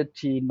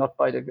mobility, not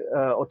by the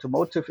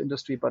automotive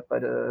industry, but by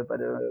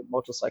the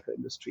motorcycle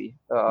industry,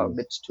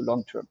 mid to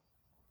long term.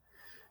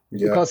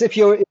 Because if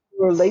you're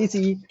a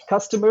lazy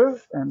customer,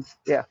 and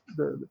the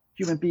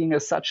human being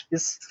as such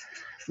is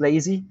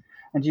lazy,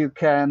 and you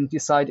can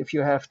decide if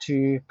you have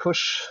to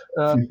push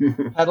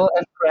pedal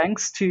and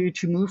cranks to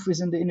move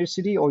within the inner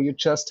city, or you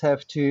just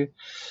have to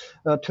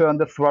turn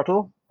the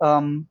throttle.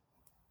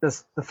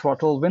 The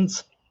throttle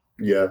wins.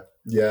 Yeah.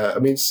 I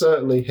mean,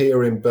 certainly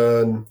here in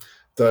Bern,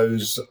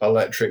 those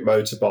electric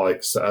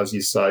motorbikes that, as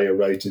you say, are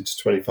rated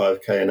to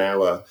 25k an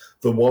hour,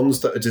 the ones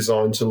that are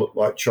designed to look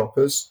like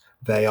choppers,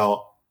 they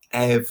are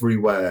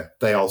everywhere.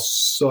 They are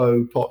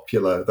so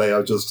popular. They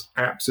are just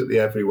absolutely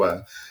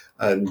everywhere.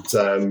 And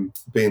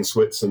being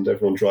Switzerland,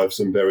 everyone drives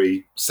them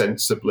very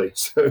sensibly.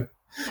 So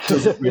it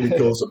doesn't really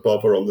cause a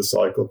bother on the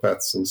cycle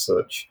paths and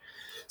such.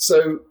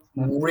 So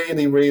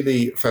really,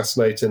 really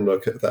fascinating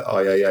look at the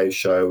IAA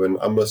show, and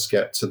I must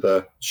get to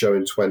the show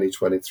in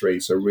 2023.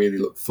 So really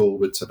look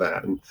forward to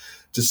that and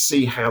to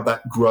see how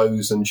that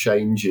grows and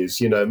changes.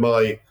 You know,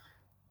 my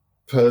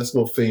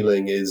personal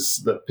feeling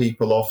is that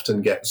people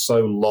often get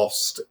so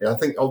lost. I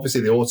think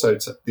obviously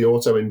the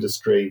auto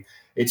industry,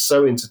 it's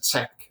so into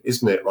tech,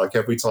 isn't it? Like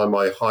every time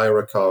I hire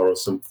a car or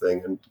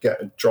something and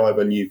drive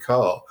a new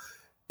car,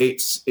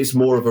 it's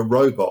more of a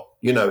robot.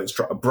 You know, it's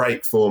trying to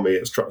brake for me,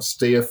 it's trying to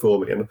steer for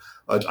me, and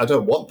I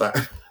don't want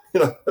that.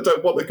 You know, I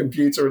don't want the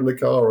computer in the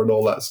car and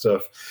all that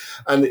stuff.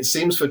 And it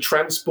seems for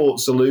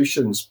transport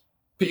solutions,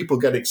 people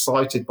get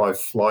excited by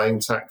flying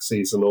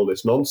taxis and all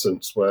this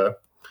nonsense, where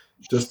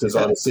just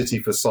design a city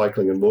for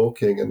cycling and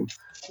walking, and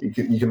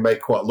you can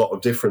make quite a lot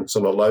of difference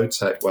on a low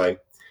tech way.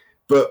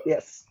 But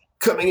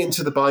coming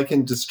into the bike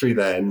industry,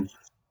 then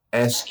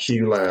SQ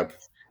Lab.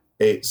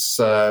 It's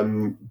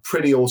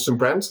pretty awesome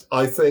brand,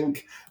 I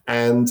think,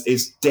 and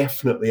it's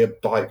definitely a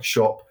bike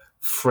shop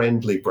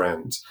friendly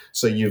brand.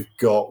 So you've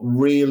got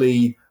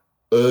really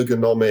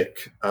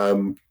ergonomic,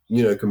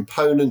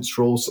 components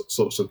for all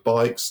sorts of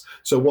bikes.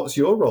 So what's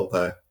your role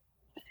there?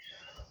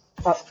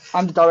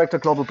 I'm the Director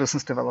of Global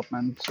Business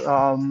Development.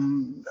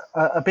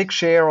 A big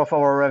share of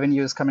our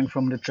revenue is coming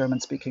from the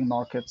German-speaking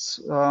markets.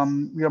 We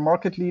are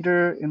market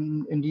leader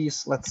in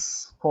these,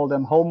 let's call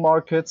them home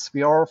markets.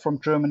 We are from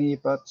Germany,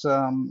 but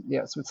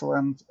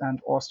Switzerland and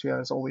Austria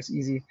is always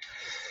easy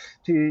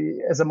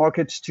as a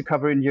market to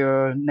cover in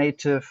your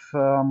native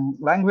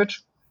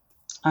language.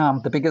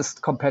 The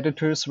biggest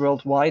competitors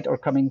worldwide are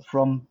coming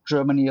from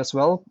Germany as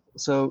well.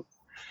 So,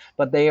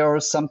 but they are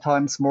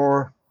sometimes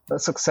more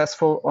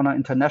successful on an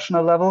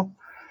international level,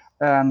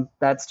 and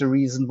that's the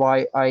reason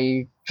why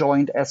I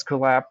joined SQ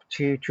Lab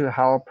to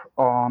help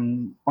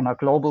on a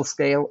global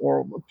scale,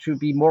 or to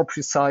be more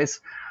precise,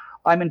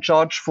 I'm in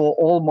charge for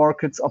all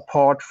markets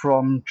apart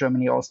from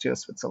Germany, Austria,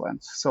 Switzerland.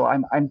 So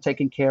I'm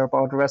taking care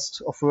about the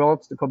rest of the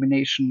world, the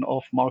combination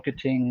of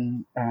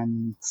marketing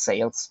and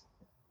sales.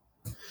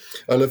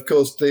 And of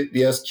course,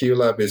 the SQ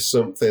Lab is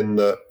something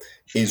that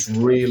is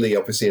really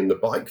obviously in the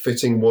bike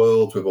fitting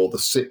world, with all the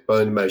sit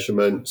bone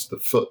measurements, the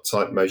foot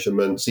type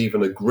measurements,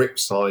 even a grip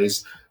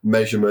size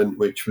measurement,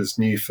 which was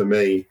new for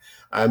me.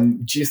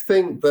 Do you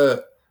think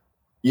that,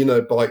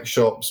 bike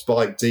shops,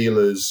 bike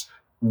dealers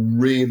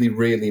really,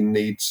 really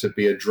need to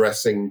be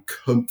addressing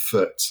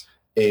comfort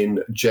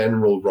in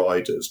general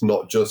riders,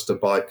 not just a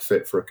bike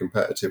fit for a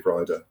competitive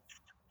rider?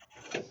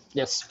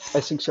 Yes,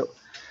 I think so.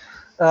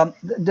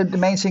 The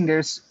main thing,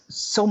 there's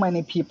so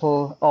many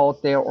people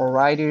out there or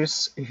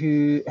riders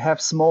who have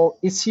small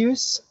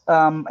issues,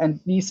 and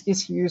these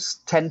issues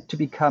tend to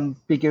become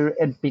bigger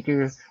and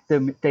bigger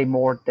the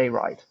more they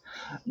ride.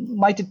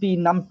 Might it be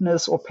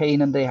numbness or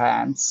pain in the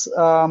hands,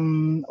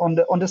 on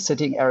the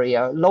sitting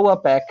area, lower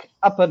back,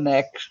 upper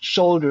neck,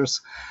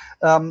 shoulders.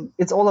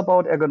 It's all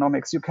about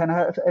ergonomics. You can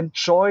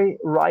enjoy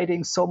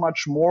riding so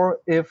much more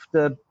if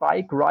the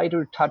bike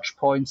rider touch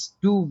points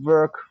do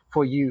work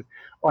for you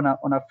on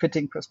a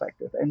fitting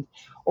perspective. And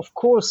of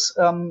course,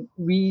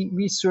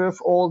 we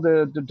serve all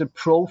the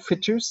pro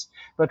fitters,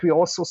 but we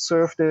also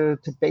serve the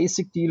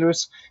basic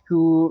dealers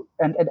who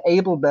and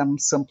enable them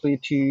simply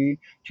to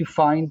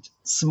find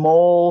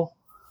small,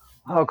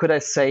 how could I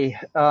say,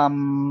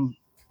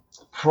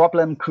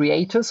 problem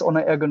creators on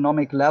an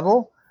ergonomic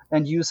level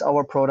and use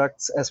our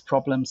products as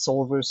problem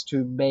solvers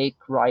to make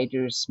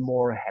riders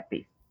more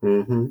happy.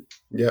 Mm-hmm.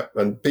 Yeah,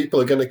 and people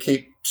are going to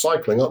keep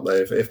cycling, aren't they?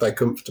 If they're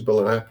comfortable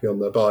and happy on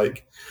their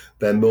bike,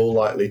 they're more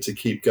likely to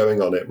keep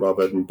going on it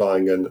rather than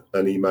buying an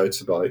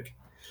e-motorbike.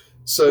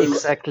 So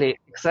exactly,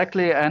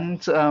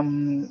 and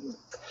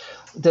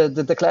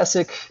the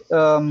classic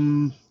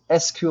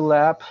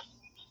SQLab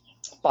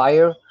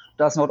buyer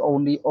does not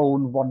only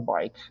own one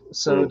bike.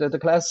 So the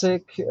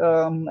classic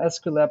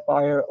SQLab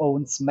buyer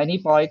owns many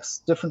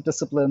bikes, different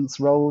disciplines,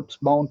 road,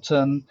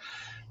 mountain,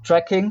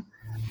 trekking,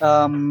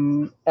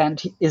 and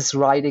he is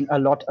riding a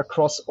lot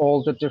across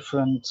all the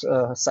different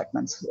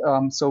segments.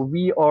 So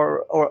we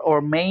are our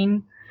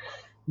main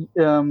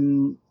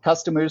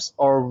customers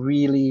are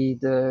really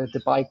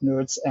the bike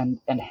nerds and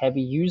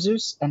heavy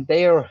users, and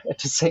they are at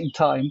the same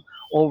time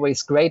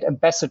always great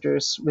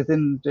ambassadors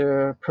within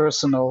their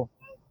personal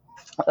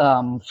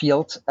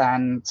field.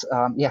 And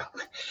yeah,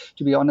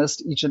 to be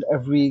honest, each and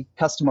every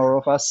customer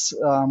of us,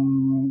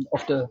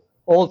 of the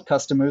old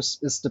customers,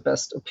 is the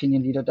best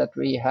opinion leader that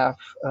we have.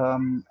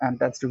 And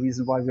that's the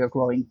reason why we are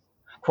growing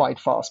quite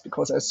fast,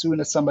 because as soon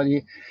as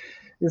somebody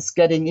is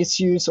getting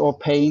issues or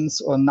pains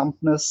or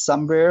numbness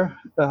somewhere,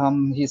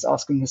 he's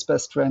asking his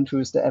best friend, who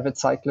is the avid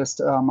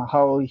cyclist,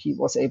 how he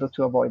was able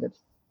to avoid it.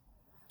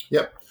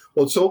 Yep.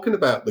 Well, talking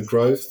about the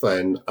growth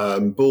then,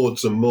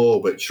 Boards and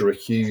More, which are a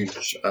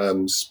huge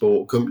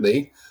sport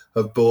company,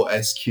 have bought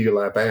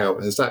SQLab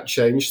out. Has that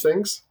changed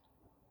things?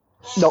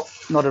 No,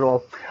 not at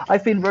all.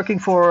 I've been working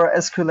for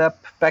SQLab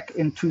back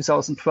in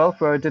 2012,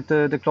 where I did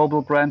the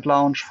global brand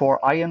launch for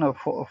Iron, a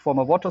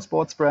former water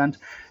sports brand,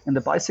 in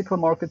the bicycle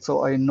market.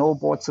 So I know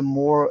Boards and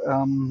More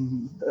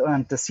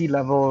and the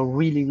C-level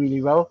really,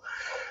 really well.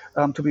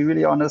 To be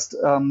really honest,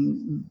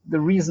 the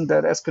reason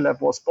that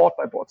SQLab was bought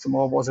by Boards and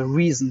More was a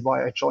reason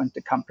why I joined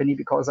the company,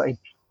 because I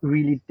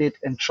really did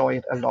enjoy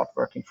it a lot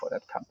working for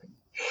that company.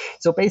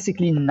 So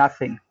basically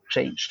nothing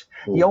changed.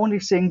 Ooh. The only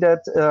thing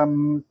that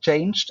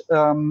changed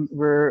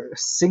were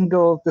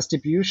single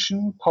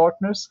distribution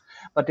partners,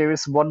 but there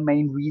is one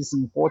main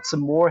reason. Boards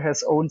and More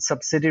has owned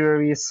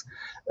subsidiaries,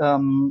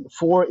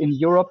 4 in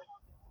Europe,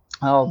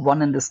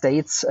 1 in the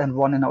States and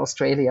 1 in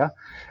Australia.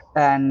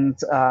 And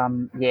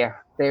yeah,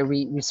 there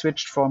we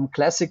switched from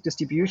classic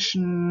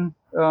distribution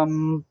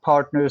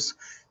partners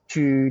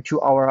to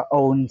our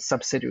own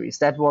subsidiaries.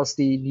 That was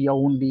the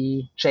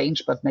only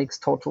change, but makes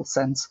total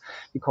sense,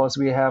 because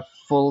we have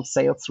full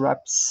sales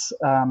reps,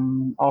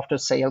 after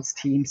sales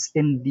teams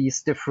in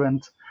these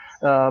different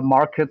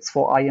markets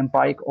for IM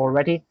Bike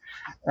already.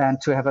 And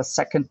to have a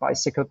second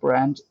bicycle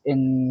brand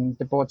in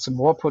the Boards and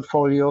More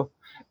portfolio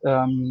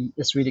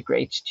is really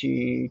great to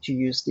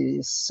use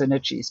these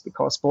synergies,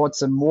 because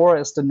Boards and More,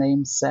 as the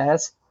name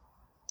says,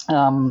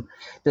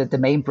 the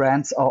main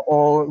brands are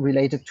all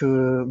related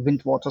to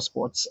wind water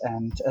sports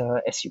and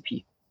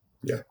SUP.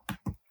 Yeah.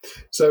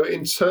 So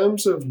in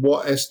terms of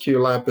what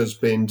SQLab has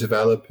been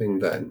developing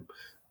then,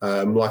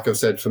 like I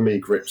said, for me,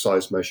 grip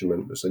size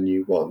measurement was a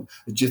new one.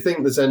 Do you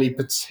think there's any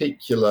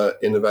particular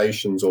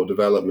innovations or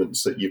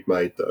developments that you've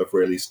made that have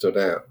really stood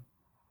out?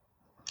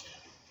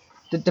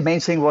 The main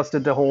thing was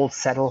the whole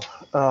saddle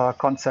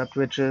concept,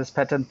 which is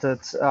patented.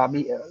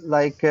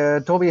 Like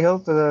Toby Hill,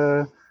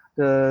 the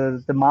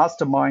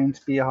mastermind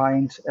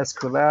behind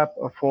SQLab,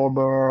 a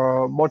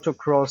former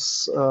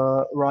motocross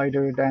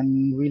rider,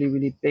 then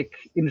really big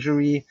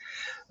injury,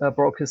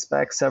 broke his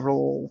back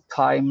several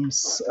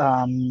times,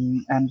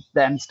 and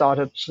then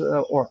started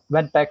or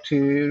went back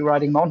to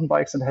riding mountain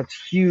bikes and had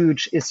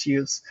huge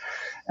issues,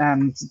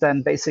 and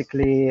then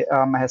basically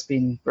has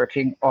been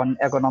working on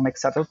ergonomic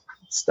saddles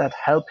that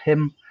help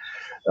him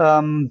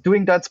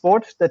doing that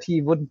sport that he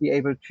wouldn't be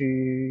able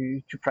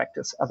to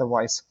practice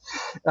otherwise.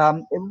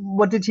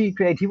 What did he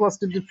create? He was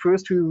the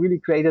first who really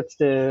created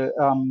the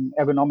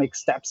ergonomic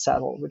step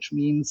saddle, which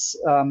means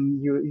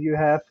you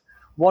have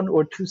 1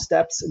 or 2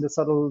 steps in the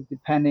saddle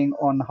depending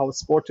on how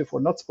sportive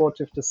or not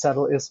sportive the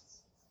saddle is,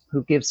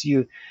 who gives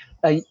you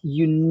a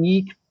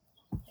unique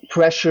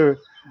pressure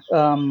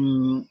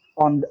on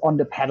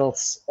the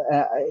pedals,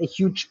 a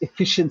huge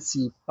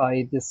efficiency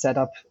by this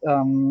setup.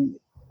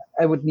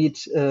 I would need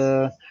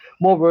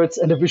more words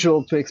and a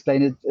visual to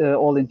explain it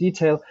all in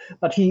detail.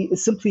 But he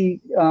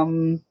simply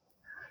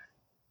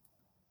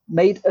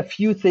made a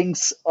few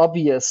things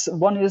obvious.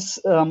 One is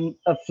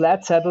a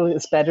flat saddle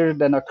is better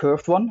than a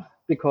curved one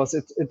because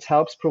it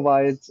helps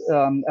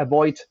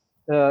avoid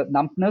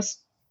numbness.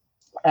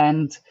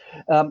 And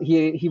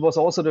he was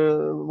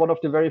also one of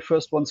the very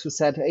first ones who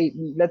said, hey,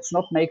 let's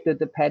not make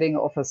the padding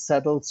of a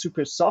saddle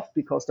super soft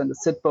because then the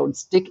sit bones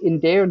stick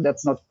in there and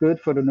that's not good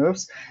for the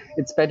nerves.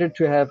 It's better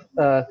to have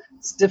a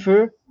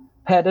stiffer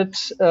padded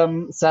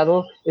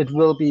saddle. It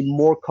will be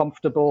more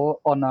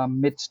comfortable on a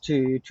mid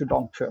to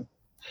long term.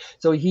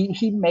 So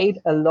he made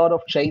a lot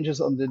of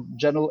changes on the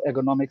general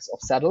ergonomics of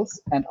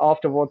saddles and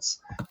afterwards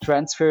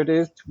transferred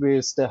it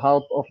with the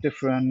help of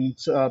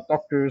different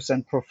doctors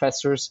and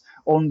professors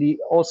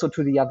also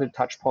to the other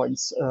touch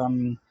points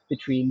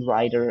between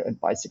rider and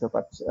bicycle.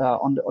 But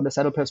on the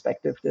saddle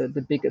perspective,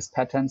 the biggest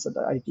patterns and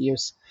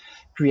ideas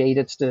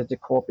created the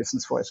core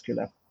business for SQ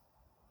Lab.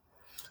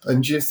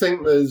 And do you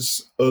think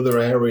there's other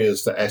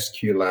areas that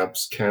SQ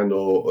Labs can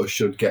or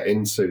should get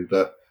into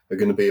that are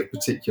going to be of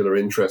particular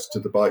interest to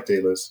the bike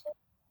dealers?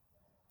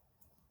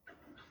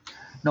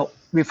 No,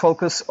 we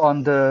focus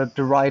on the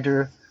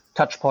rider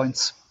touch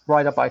points,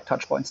 rider bike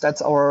touch points.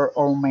 That's our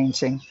main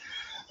thing.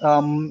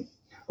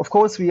 Of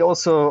course, we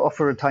also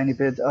offer a tiny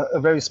bit, a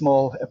very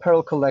small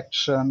apparel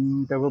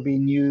collection. There will be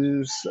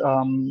news.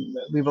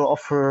 We will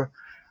offer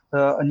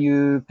a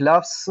new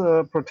gloves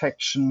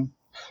protection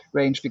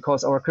range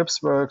because our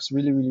grips works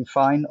really, really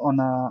fine on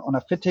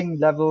a fitting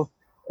level.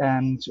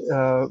 And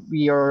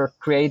we are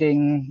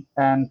creating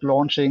and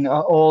launching an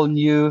all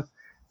new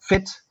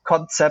fit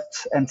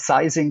concept and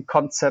sizing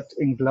concept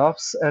in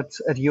gloves at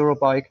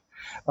Eurobike.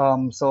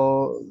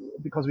 So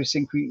because we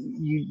think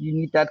you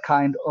need that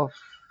kind of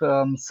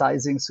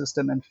sizing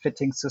system and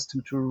fitting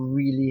system to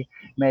really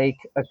make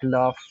a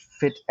glove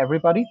fit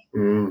everybody.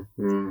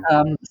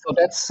 Mm-hmm. So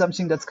that's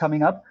something that's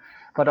coming up.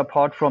 But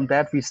apart from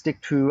that, we stick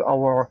to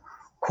our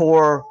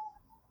core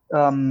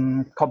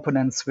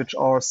components, which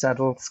are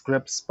saddles,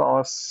 grips,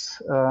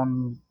 bars,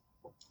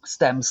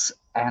 stems,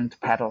 and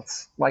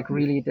pedals, like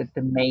really the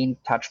main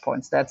touch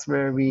points. That's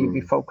where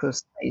we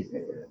focus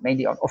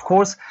mainly on. Of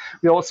course,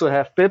 we also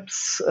have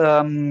bibs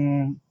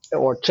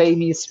or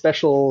chamois,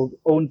 special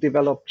own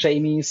developed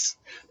chamois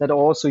that are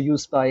also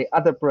used by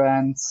other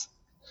brands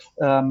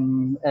there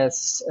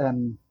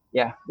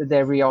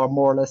we are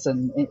more or less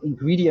an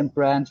ingredient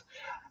brand.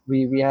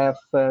 We have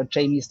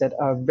chamois that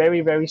are very,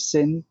 very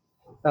thin,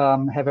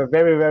 have a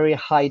very, very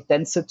high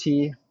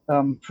density,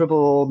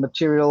 triple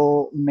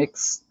material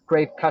mix,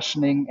 great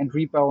cushioning and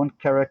rebound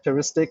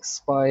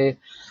characteristics by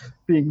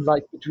being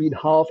like between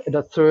half and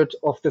a third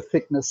of the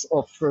thickness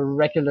of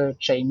regular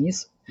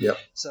chamois. Yeah.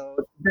 So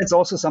that's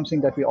also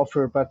something that we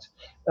offer. But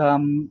for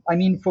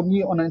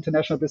me, on an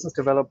international business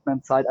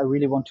development side, I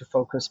really want to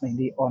focus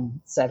mainly on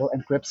saddle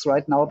and grips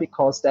right now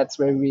because that's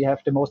where we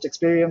have the most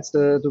experience,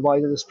 the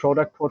widest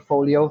product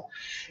portfolio.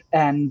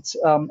 And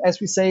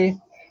as we say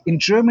in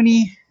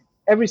Germany,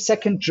 every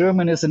second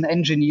German is an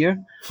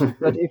engineer.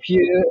 But if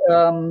you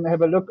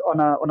have a look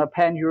on a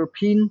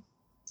pan-European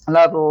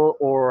level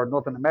or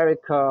Northern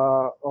America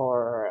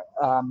or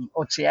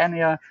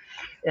Oceania,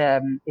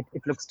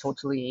 it looks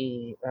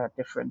totally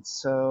different.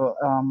 So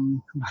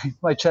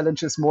my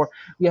challenge is more,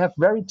 we have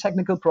very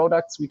technical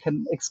products. We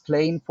can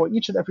explain for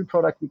each and every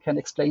product, we can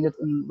explain it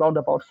in round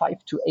about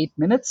 5 to 8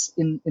 minutes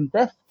in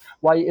depth,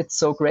 why it's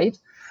so great.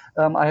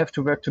 I have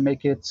to work to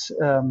make it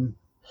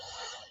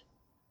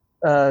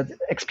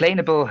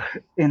explainable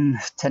in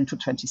 10 to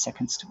 20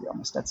 seconds, to be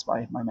honest. That's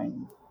my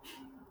main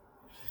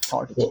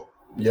target.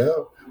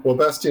 Well,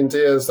 Bastian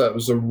Diaz, that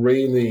was a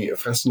really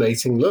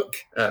fascinating look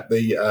at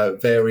the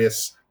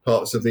various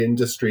parts of the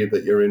industry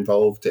that you're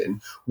involved in.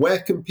 Where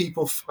can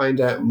people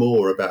find out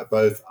more about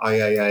both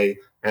IAA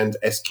and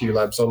SQ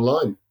Labs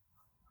online?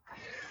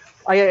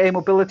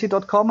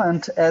 IAAmobility.com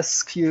and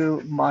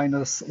SQ-lab.com.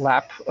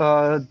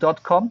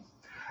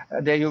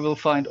 There you will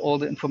find all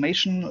the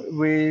information.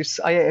 With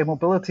IAA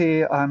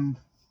Mobility,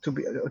 to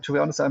be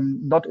honest,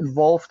 I'm not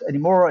involved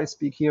anymore. I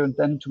speak here and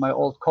then to my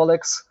old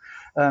colleagues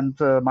and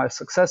my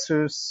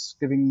successors,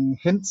 giving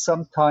hints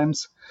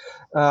sometimes.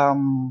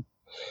 For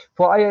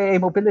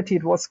IAA Mobility,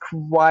 it was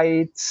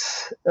quite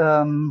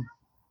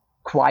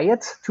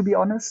quiet, to be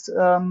honest,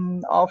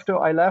 after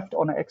I left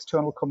on an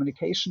external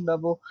communication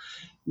level.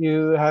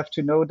 You have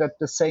to know that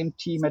the same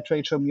team at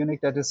Trade Show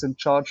Munich that is in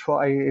charge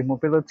for IAA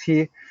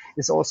Mobility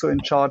is also in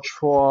charge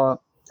for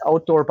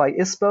Outdoor by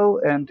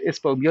ISPO and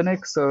ISPO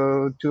Munich,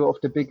 so two of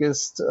the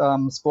biggest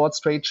sports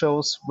trade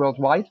shows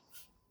worldwide.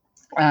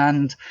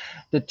 And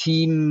the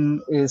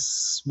team is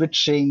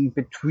switching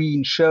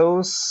between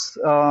shows,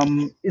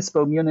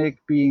 ISPO Munich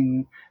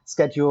being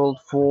scheduled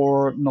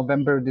for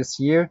November this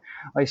year.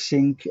 I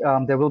think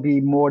there will be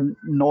more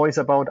noise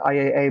about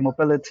IAA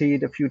Mobility,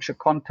 the future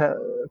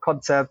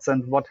concepts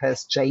and what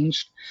has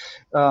changed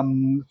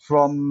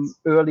from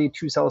early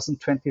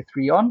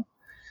 2023 on.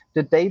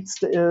 The date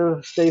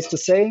stays the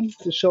same.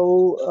 The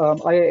show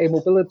IAA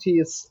Mobility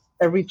is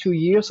every 2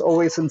 years,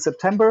 always in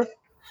September.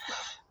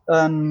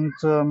 And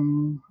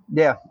I'm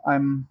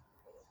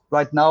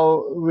right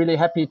now really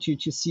happy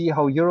to see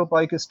how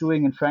Eurobike is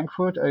doing in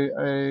Frankfurt.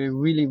 I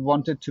really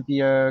want it to be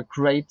a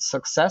great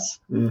success.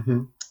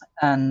 Mm-hmm.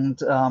 And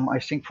I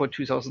think for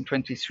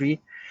 2023,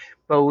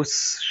 both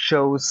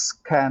shows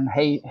can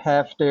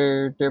have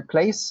their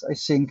place. I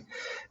think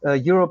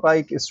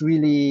Eurobike is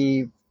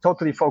really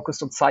totally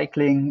focused on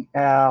cycling,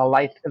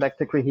 light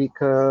electric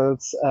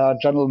vehicles,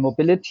 general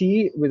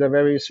mobility with a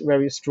very,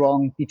 very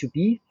strong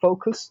B2B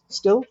focus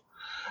still.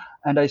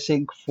 And I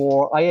think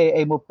for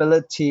IAA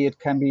Mobility, it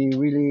can be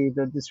really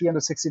the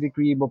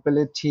 360-degree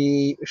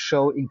mobility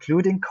show,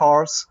 including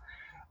cars,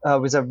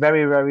 with a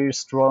very, very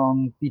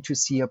strong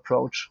B2C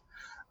approach.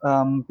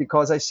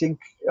 Because I think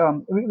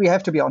we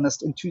have to be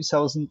honest, in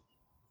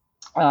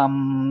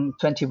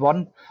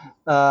 2021,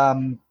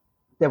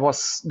 there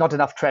was not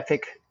enough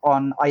traffic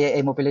on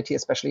IAA Mobility,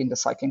 especially in the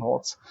cycling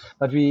halls.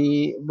 But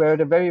we were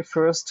the very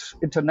first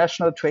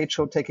international trade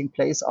show taking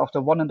place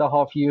after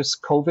 1.5 years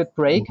COVID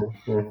break,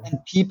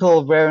 and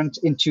people weren't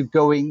into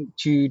going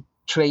to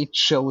trade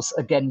shows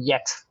again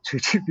yet, to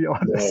be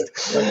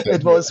honest.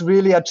 It was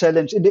really a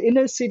challenge. In the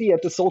inner city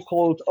at the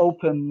so-called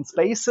open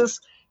spaces,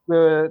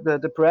 where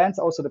the brands,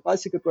 also the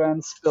bicycle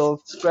brands,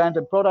 built brand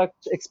and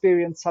product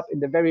experience hub in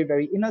the very,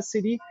 very inner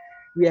city.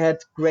 We had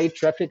great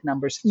traffic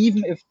numbers,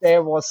 even if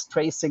there was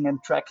tracing and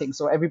tracking.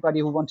 So everybody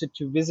who wanted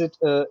to visit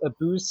a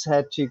booth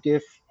had to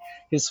give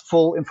his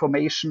full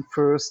information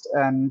first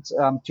and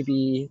to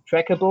be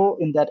trackable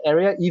in that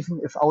area,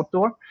 even if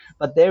outdoor.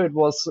 But there it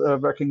was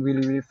working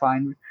really, really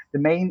fine. The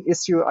main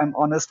issue, I'm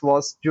honest,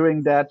 was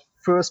during that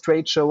first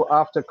trade show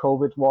after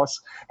COVID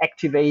was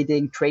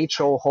activating trade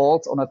show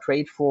halls on a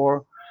trade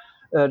show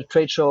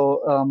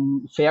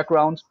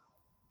fairground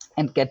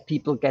and get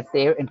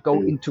there and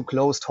go into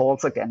closed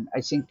halls again.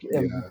 I think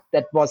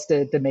that was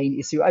the main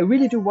issue. I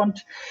really do want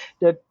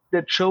that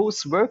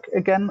shows work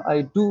again.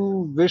 I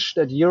do wish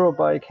that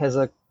Eurobike has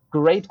a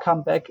great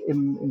comeback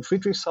in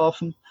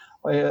Friedrichshafen,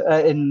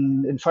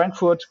 in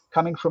Frankfurt.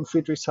 Coming from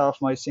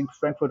Friedrichshafen, I think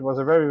Frankfurt was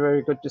a very,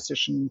 very good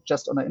decision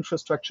just on an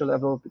infrastructure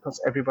level, because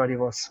everybody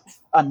was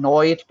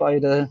annoyed by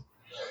the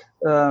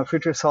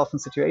Friedrichshafen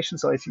situation.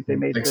 So I think they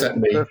made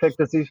the perfect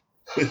decision.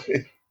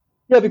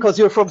 Yeah, because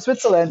you're from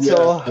Switzerland,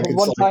 so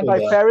one time by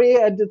ferry,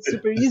 and it's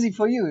super easy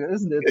for you,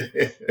 isn't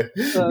it?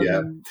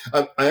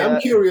 I am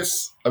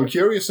curious. I'm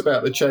curious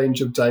about the change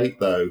of date,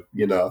 though.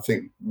 I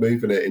think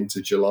moving it into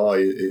July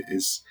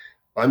is.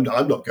 I'm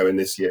not going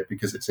this year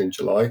because it's in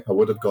July. I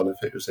would have gone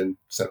if it was in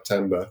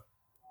September.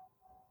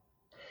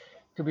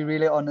 To be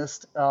really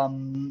honest,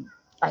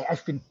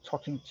 I've been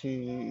talking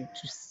to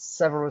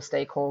several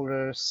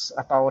stakeholders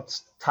about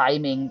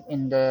timing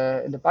in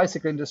the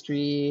bicycle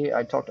industry.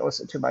 I talked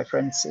also to my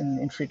friends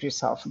in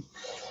Friedrichshafen.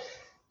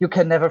 You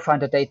can never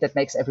find a date that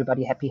makes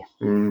everybody happy.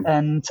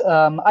 And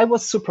I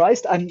was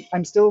surprised. I'm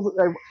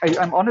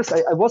honest.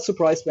 I was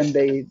surprised when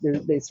they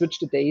switched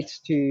the date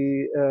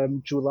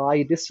to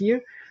July this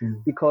year,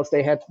 because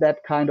they had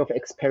that kind of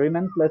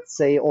experiment, let's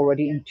say,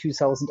 already in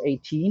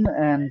 2018,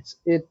 and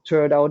it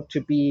turned out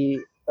to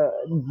be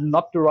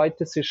not the right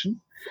decision.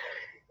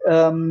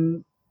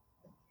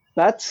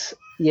 But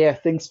yeah,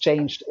 things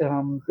changed.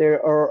 There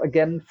are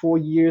again 4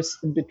 years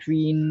in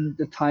between.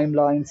 The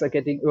timelines are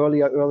getting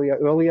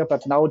earlier.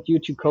 But now, due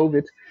to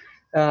COVID,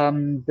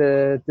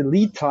 the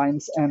lead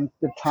times and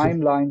the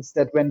timelines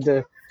that when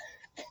the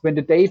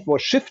date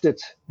was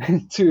shifted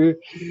to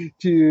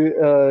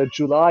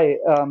July,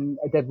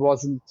 that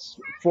wasn't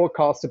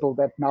forecastable.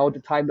 That now the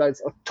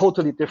timelines are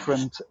totally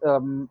different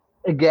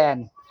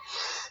again.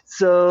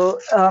 So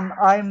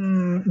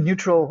I'm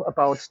neutral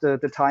about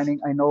the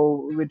timing. I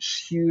know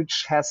which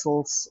huge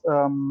hassles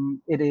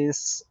it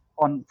is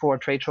for a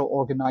trade show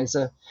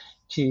organizer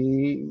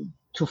to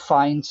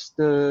find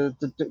the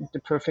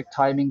perfect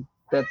timing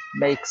that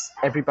makes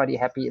everybody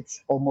happy.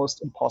 It's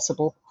almost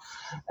impossible.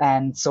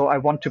 And so I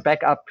want to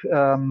back up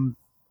the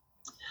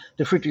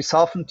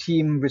Friedrichshafen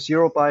team with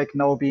Eurobike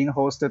now being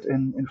hosted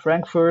in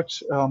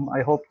Frankfurt.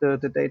 I hope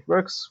the date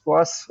works for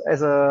us.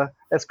 As a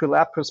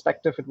SQLab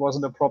perspective, it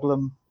wasn't a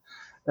problem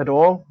at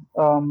all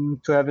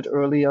to have it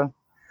earlier.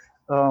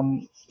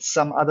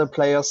 Some other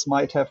players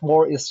might have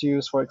more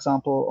issues, for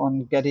example,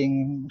 on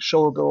getting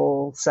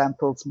showable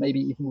samples, maybe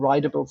even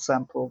rideable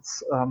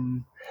samples.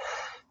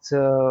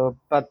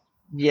 But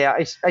yeah,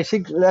 I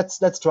think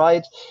let's try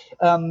it.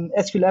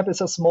 SQLab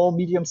is a small,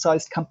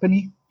 medium-sized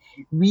company.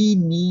 We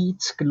need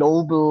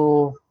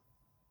global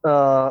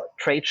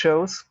trade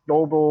shows,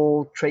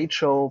 global trade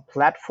show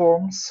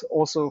platforms,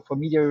 also for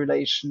media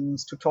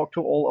relations, to talk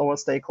to all our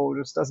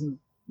stakeholders. Doesn't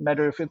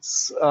matter if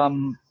it's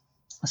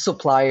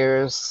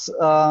suppliers,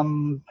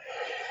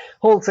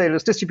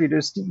 wholesalers,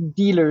 distributors,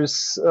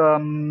 dealers,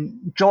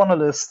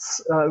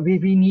 journalists.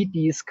 We need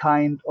these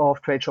kind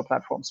of trade show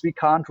platforms. We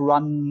can't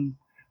run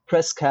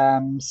press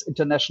camps,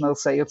 international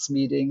sales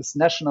meetings,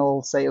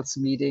 national sales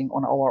meeting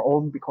on our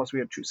own because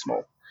we are too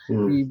small.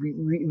 We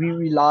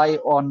rely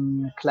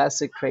on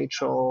classic trade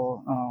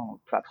show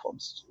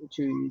platforms,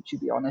 to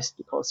be honest,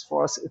 because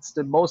for us it's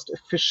the most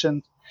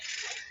efficient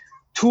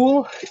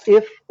tool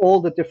if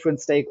all the different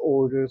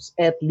stakeholders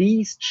at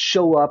least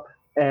show up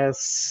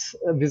as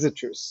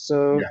visitors.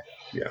 So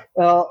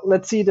Yeah.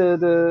 let's see.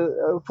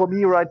 The for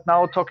me right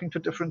now, talking to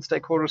different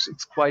stakeholders,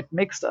 it's quite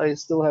mixed. I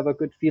still have a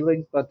good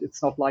feeling, but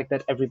it's not like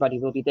that everybody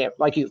will be there.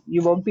 Like you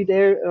won't be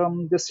there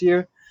this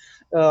year.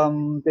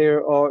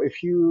 There are a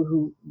few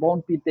who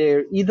won't be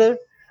there either.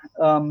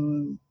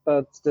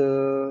 But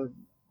the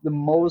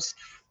most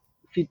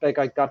feedback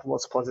I got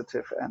was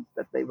positive, and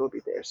that they will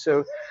be there.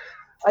 So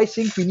I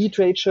think we need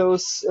trade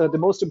shows. The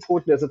most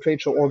important as a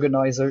trade show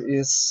organizer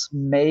is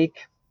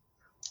make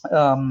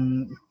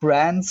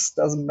brands,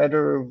 doesn't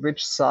matter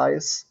which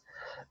size,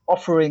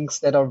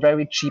 offerings that are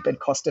very cheap and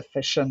cost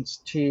efficient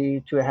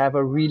to have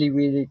a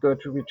really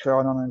good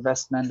return on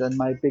investment. And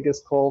my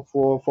biggest call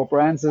for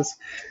brands is,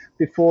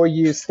 before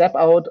you step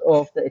out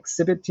of the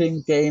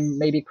exhibiting game,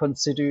 maybe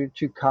consider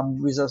to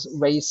come with a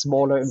way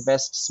smaller,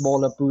 invest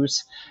smaller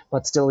booths,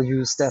 but still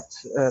use that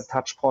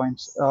touch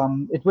point.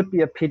 It would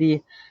be a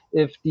pity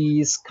if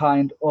these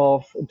kind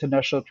of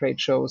international trade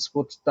shows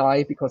would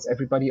die because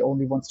everybody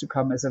only wants to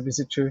come as a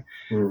visitor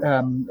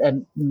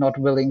and not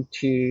willing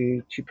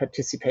to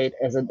participate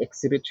as an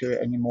exhibitor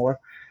anymore.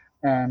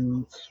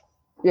 And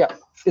yeah,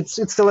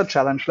 it's still a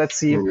challenge. Let's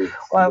see.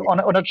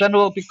 On a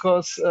general,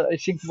 because I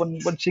think one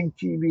thing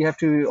we have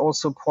to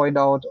also point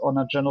out on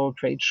a general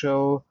trade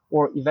show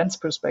or events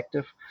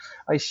perspective,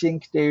 I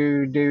think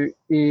there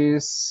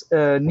is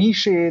a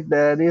niche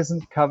that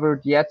isn't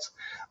covered yet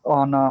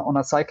on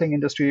a cycling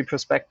industry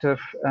perspective,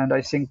 and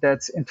I think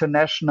that's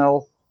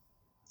international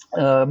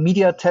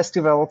media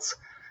festivals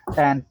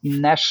and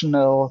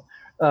national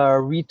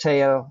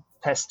retail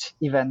test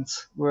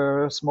events,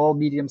 where small,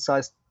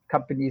 medium-sized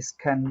companies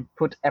can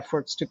put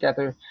efforts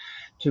together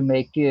to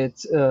make it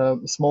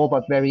small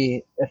but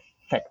very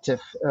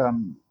effective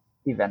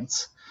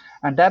events.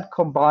 And that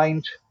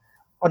combined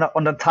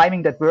on a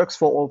timing that works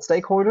for all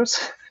stakeholders,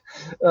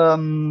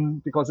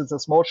 because it's a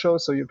small show,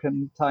 so you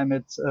can time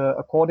it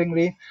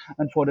accordingly.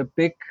 And for the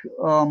big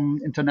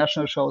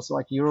international shows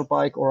like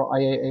Eurobike or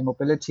IAA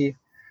Mobility,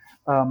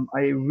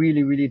 I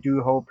really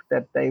do hope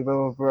that they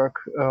will work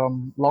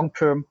long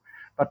term,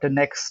 but the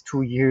next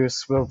 2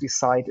 years will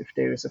decide if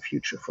there is a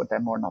future for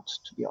them or not,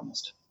 to be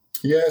honest.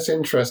 Yeah, it's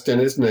interesting,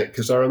 isn't it?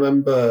 Because I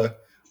remember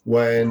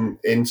when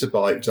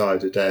Interbike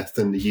died a death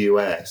in the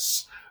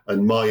US,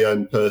 and my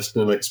own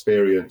personal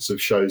experience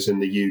of shows in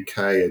the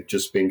UK had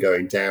just been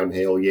going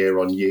downhill year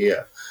on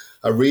year.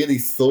 I really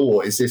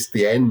thought, is this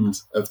the end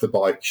of the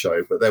bike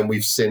show? But then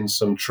we've seen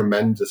some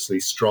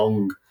tremendously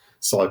strong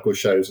cycle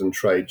shows and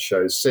trade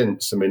shows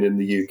since. I mean, in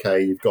the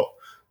UK, you've got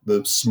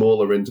the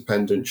smaller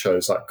independent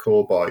shows like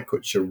Core Bike,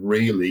 which are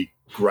really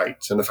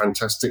great and a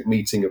fantastic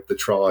meeting of the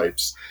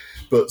tribes.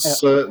 But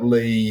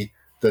certainly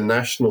the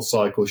National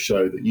Cycle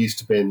Show that used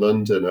to be in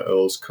London at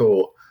Earl's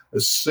Court,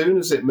 as soon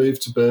as it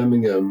moved to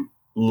Birmingham,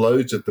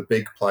 loads of the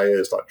big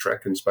players like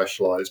Trek and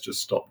Specialized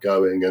just stopped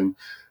going. And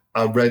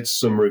I read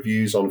some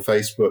reviews on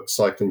Facebook,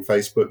 cycling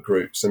Facebook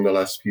groups in the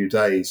last few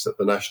days that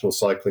the National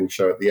Cycling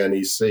Show at the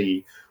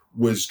NEC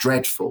was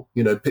dreadful.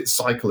 You know, pit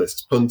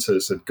cyclists,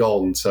 punters had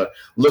gone to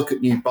look at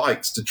new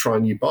bikes, to try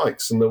new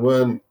bikes, and there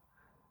weren't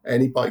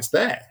any bikes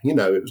there. You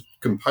know, it was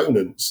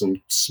components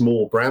and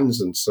small brands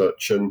and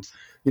such. And,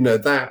 you know,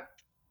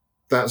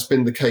 that's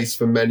been the case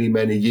for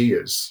many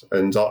years.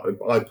 And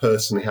I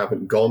personally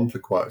haven't gone for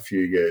quite a few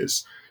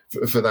years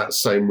for that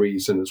same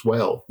reason as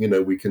well. You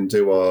know, we can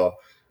do our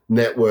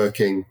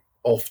networking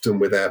often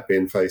without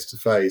being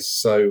face-to-face.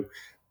 So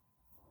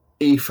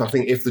I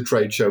think if the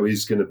trade show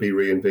is going to be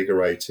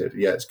reinvigorated,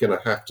 it's going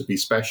to have to be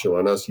special.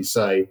 And as you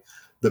say,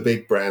 the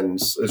big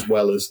brands as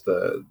well as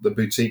the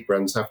boutique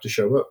brands have to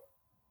show up.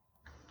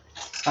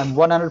 I'm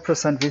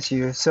 100% with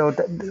you. So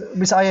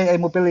with IAA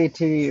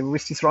Mobility,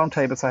 with these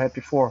roundtables I had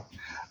before,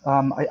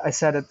 I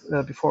said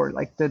it before,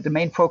 like the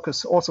main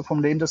focus also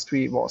from the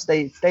industry was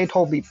they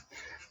told me,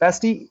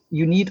 Basti,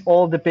 you need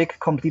all the big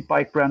complete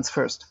bike brands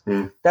first.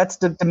 That's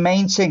the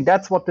main thing.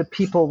 That's what the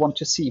people want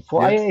to see.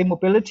 For IAA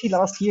Mobility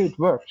last year, it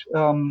worked.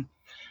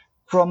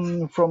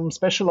 From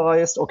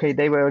Specialized, okay,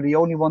 they were the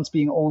only ones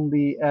being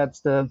only at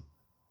the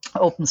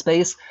open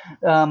space,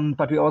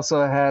 but we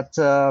also had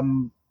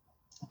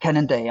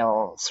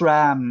Cannondale,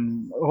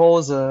 SRAM,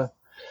 Rose,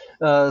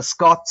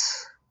 Scott,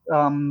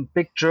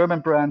 big German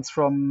brands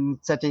from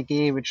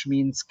ZTG, which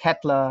means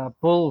Kettler,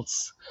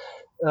 Bulls,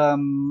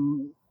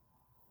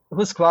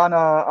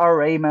 Husqvarna, R.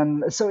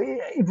 Raymond. So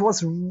it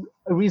was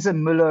Riese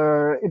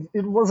Müller.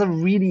 It was a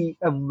really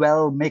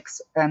well mix.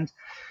 And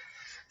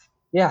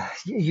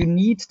you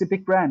need the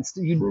big brands.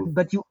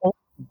 But you only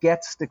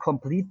get the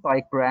complete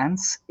bike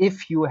brands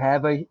if you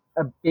have a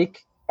big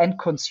end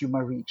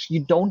consumer reach.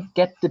 You don't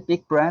get the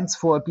big brands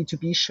for a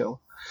B2B show.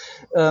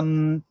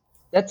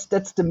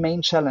 That's the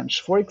main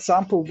challenge. For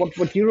example, what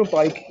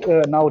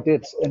Eurobike now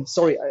did, and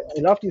sorry, I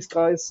love these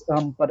guys,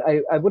 but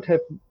I would have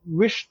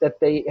wished that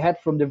they had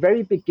from the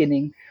very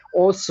beginning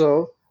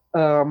also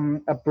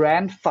a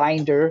brand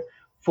finder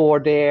for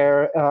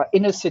their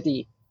inner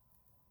city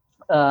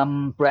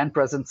brand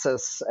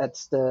presences at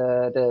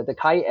the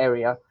Kai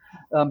area.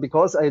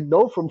 because I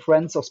know from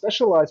friends of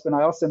Specialized, when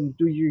I asked them,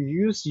 do you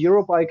use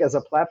Eurobike as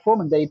a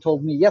platform? And they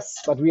told me, yes,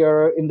 but we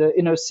are in the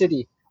inner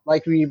city,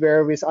 like we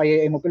were with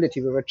IAA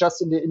Mobility. We were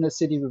just in the inner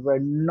city. We were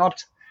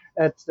not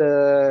at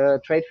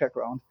the trade fair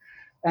ground.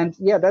 And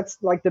yeah, that's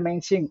like the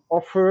main thing.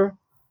 Offer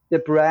the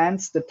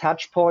brands the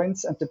touch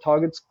points and the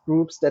target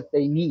groups that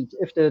they need.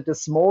 If the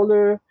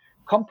smaller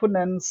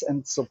components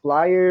and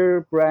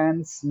supplier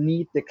brands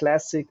need the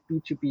classic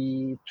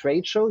B2B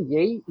trade show,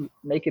 yay,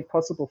 make it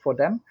possible for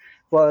them.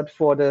 But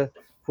for the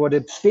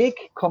big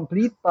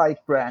complete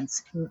bike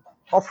brands,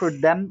 offer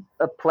them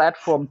a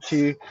platform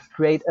to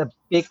create a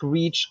big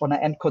reach on an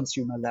end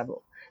consumer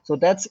level. So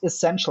that's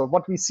essential.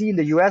 What we see in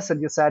the US,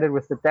 and you said it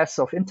with the deaths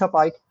of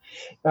Interbike,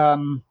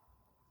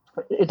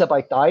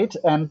 Interbike died,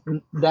 and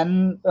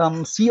then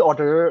Sea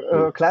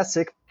Otter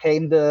Classic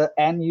became the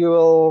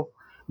annual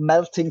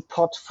melting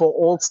pot for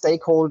all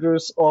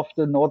stakeholders of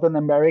the Northern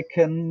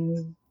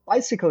American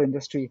bicycle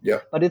industry. Yeah.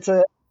 But it's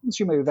a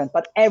consumer event,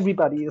 but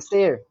everybody is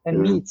there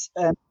and meets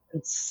and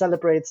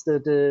celebrates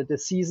the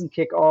season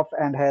kickoff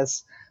and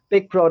has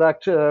big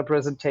product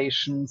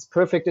presentations,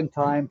 perfect in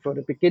time for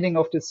the beginning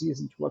of the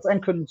season towards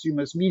end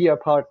consumers, media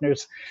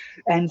partners,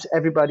 and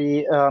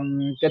everybody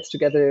gets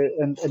together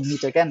and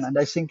meet again. And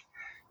I think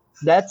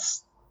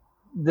that's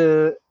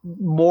the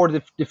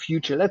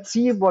future. Let's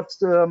see what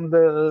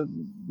the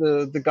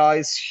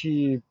guys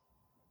who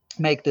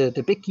make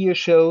the big gear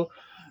show.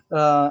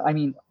 I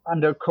mean,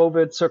 under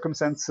COVID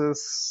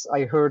circumstances,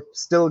 I heard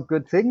still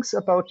good things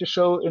about the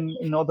show in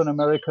Northern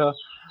America.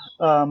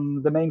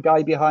 The main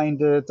guy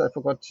behind it, I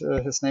forgot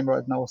his name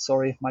right now,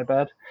 sorry, my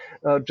bad,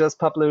 just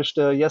published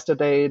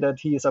yesterday that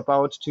he is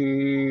about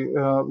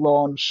to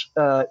launch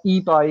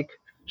e-bike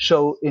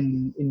show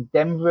in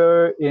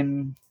Denver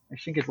in, I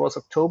think it was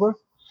October,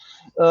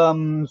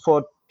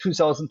 for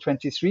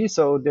 2023.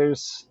 So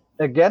there's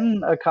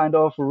again a kind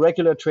of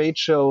regular trade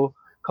show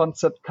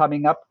concept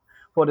coming up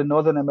for the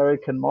Northern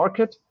American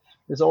market.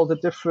 With all the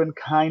different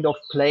kind of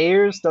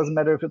players, doesn't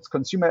matter if it's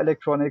consumer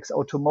electronics,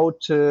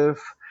 automotive,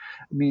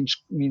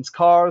 means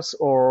cars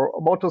or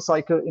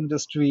motorcycle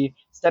industry,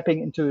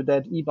 stepping into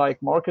that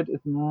e-bike market.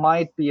 It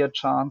might be a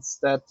chance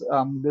that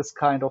this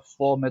kind of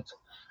format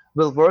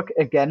will work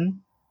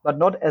again, but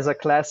not as a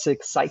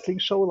classic cycling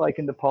show like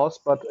in the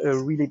past, but a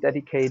really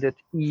dedicated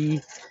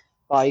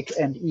e-bike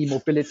and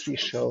e-mobility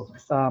show.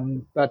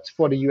 But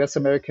for the US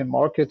American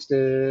market,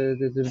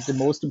 the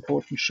most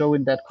important show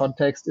in that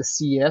context is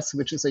CES,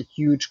 which is a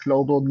huge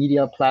global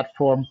media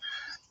platform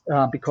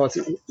because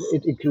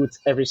it includes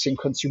everything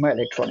consumer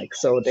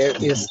electronics. So there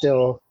is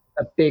still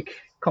a big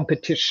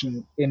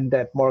competition in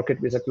that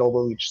market with a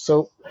global reach.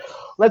 So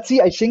let's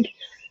see. I think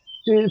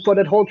for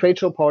that whole trade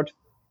show part,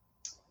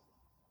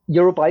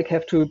 Eurobike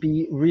have to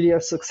be really a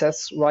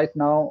success right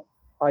now.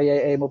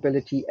 IAA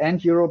Mobility and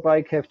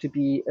Eurobike have to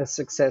be a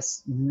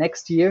success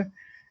next year.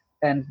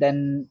 And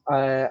then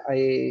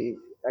I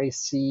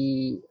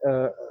see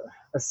a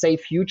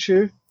safe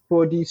future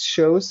for these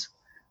shows.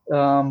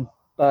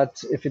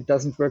 But if it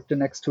doesn't work the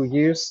next 2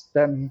 years,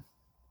 then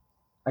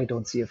I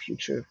don't see a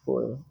future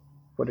for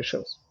the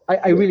shows.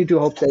 I really do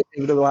hope that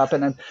it will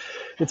happen. And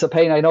it's a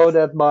pain. I know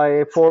that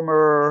my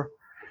former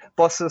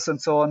bosses and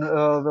so on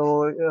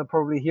will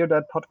probably hear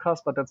that podcast,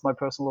 but that's my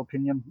personal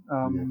opinion.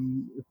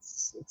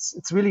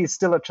 It's really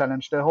still a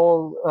challenge. The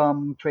whole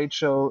trade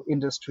show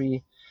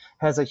industry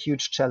has a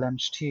huge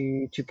challenge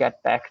to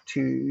get back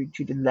to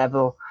the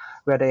level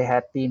where they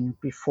had been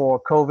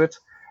before COVID,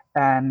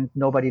 and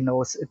nobody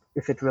knows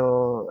if it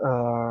will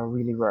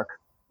really work.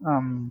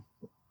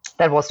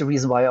 That was the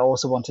reason why I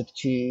also wanted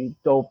to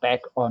go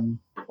back on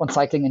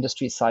cycling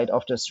industry side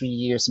after 3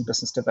 years in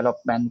business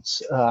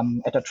development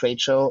at a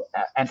trade show,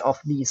 and of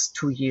these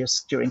 2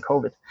 years during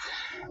COVID.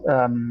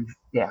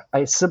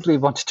 I simply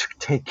wanted to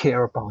take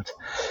care about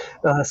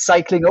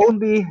cycling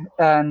only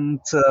and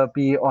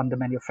be on the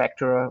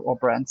manufacturer or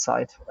brand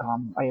side.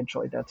 I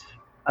enjoy that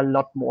a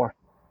lot more.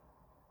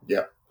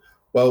 Yeah.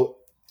 Well,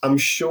 I'm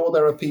sure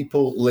there are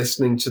people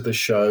listening to the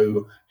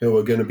show who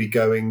are going to be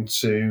going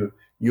to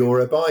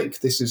Eurobike.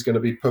 This is going to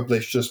be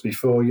published just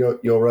before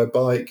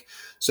Eurobike.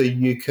 So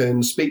you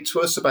can speak to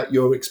us about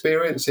your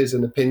experiences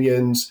and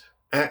opinions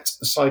at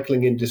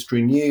Cycling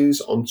Industry News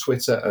on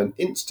Twitter and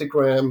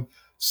Instagram,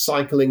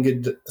 Cycling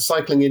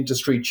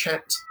Industry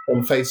Chat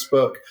on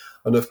Facebook,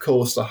 and of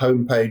course the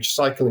homepage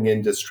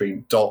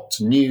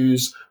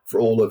cyclingindustry.news for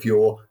all of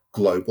your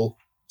global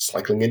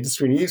cycling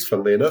industry news,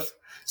 funnily enough.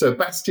 So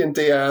Bastian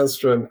Diaz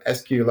from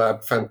SQ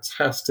Lab,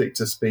 fantastic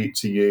to speak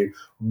to you.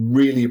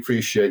 Really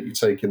appreciate you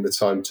taking the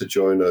time to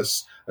join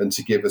us and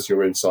to give us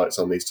your insights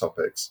on these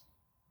topics.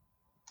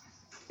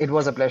 It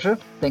was a pleasure.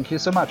 Thank you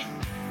so much.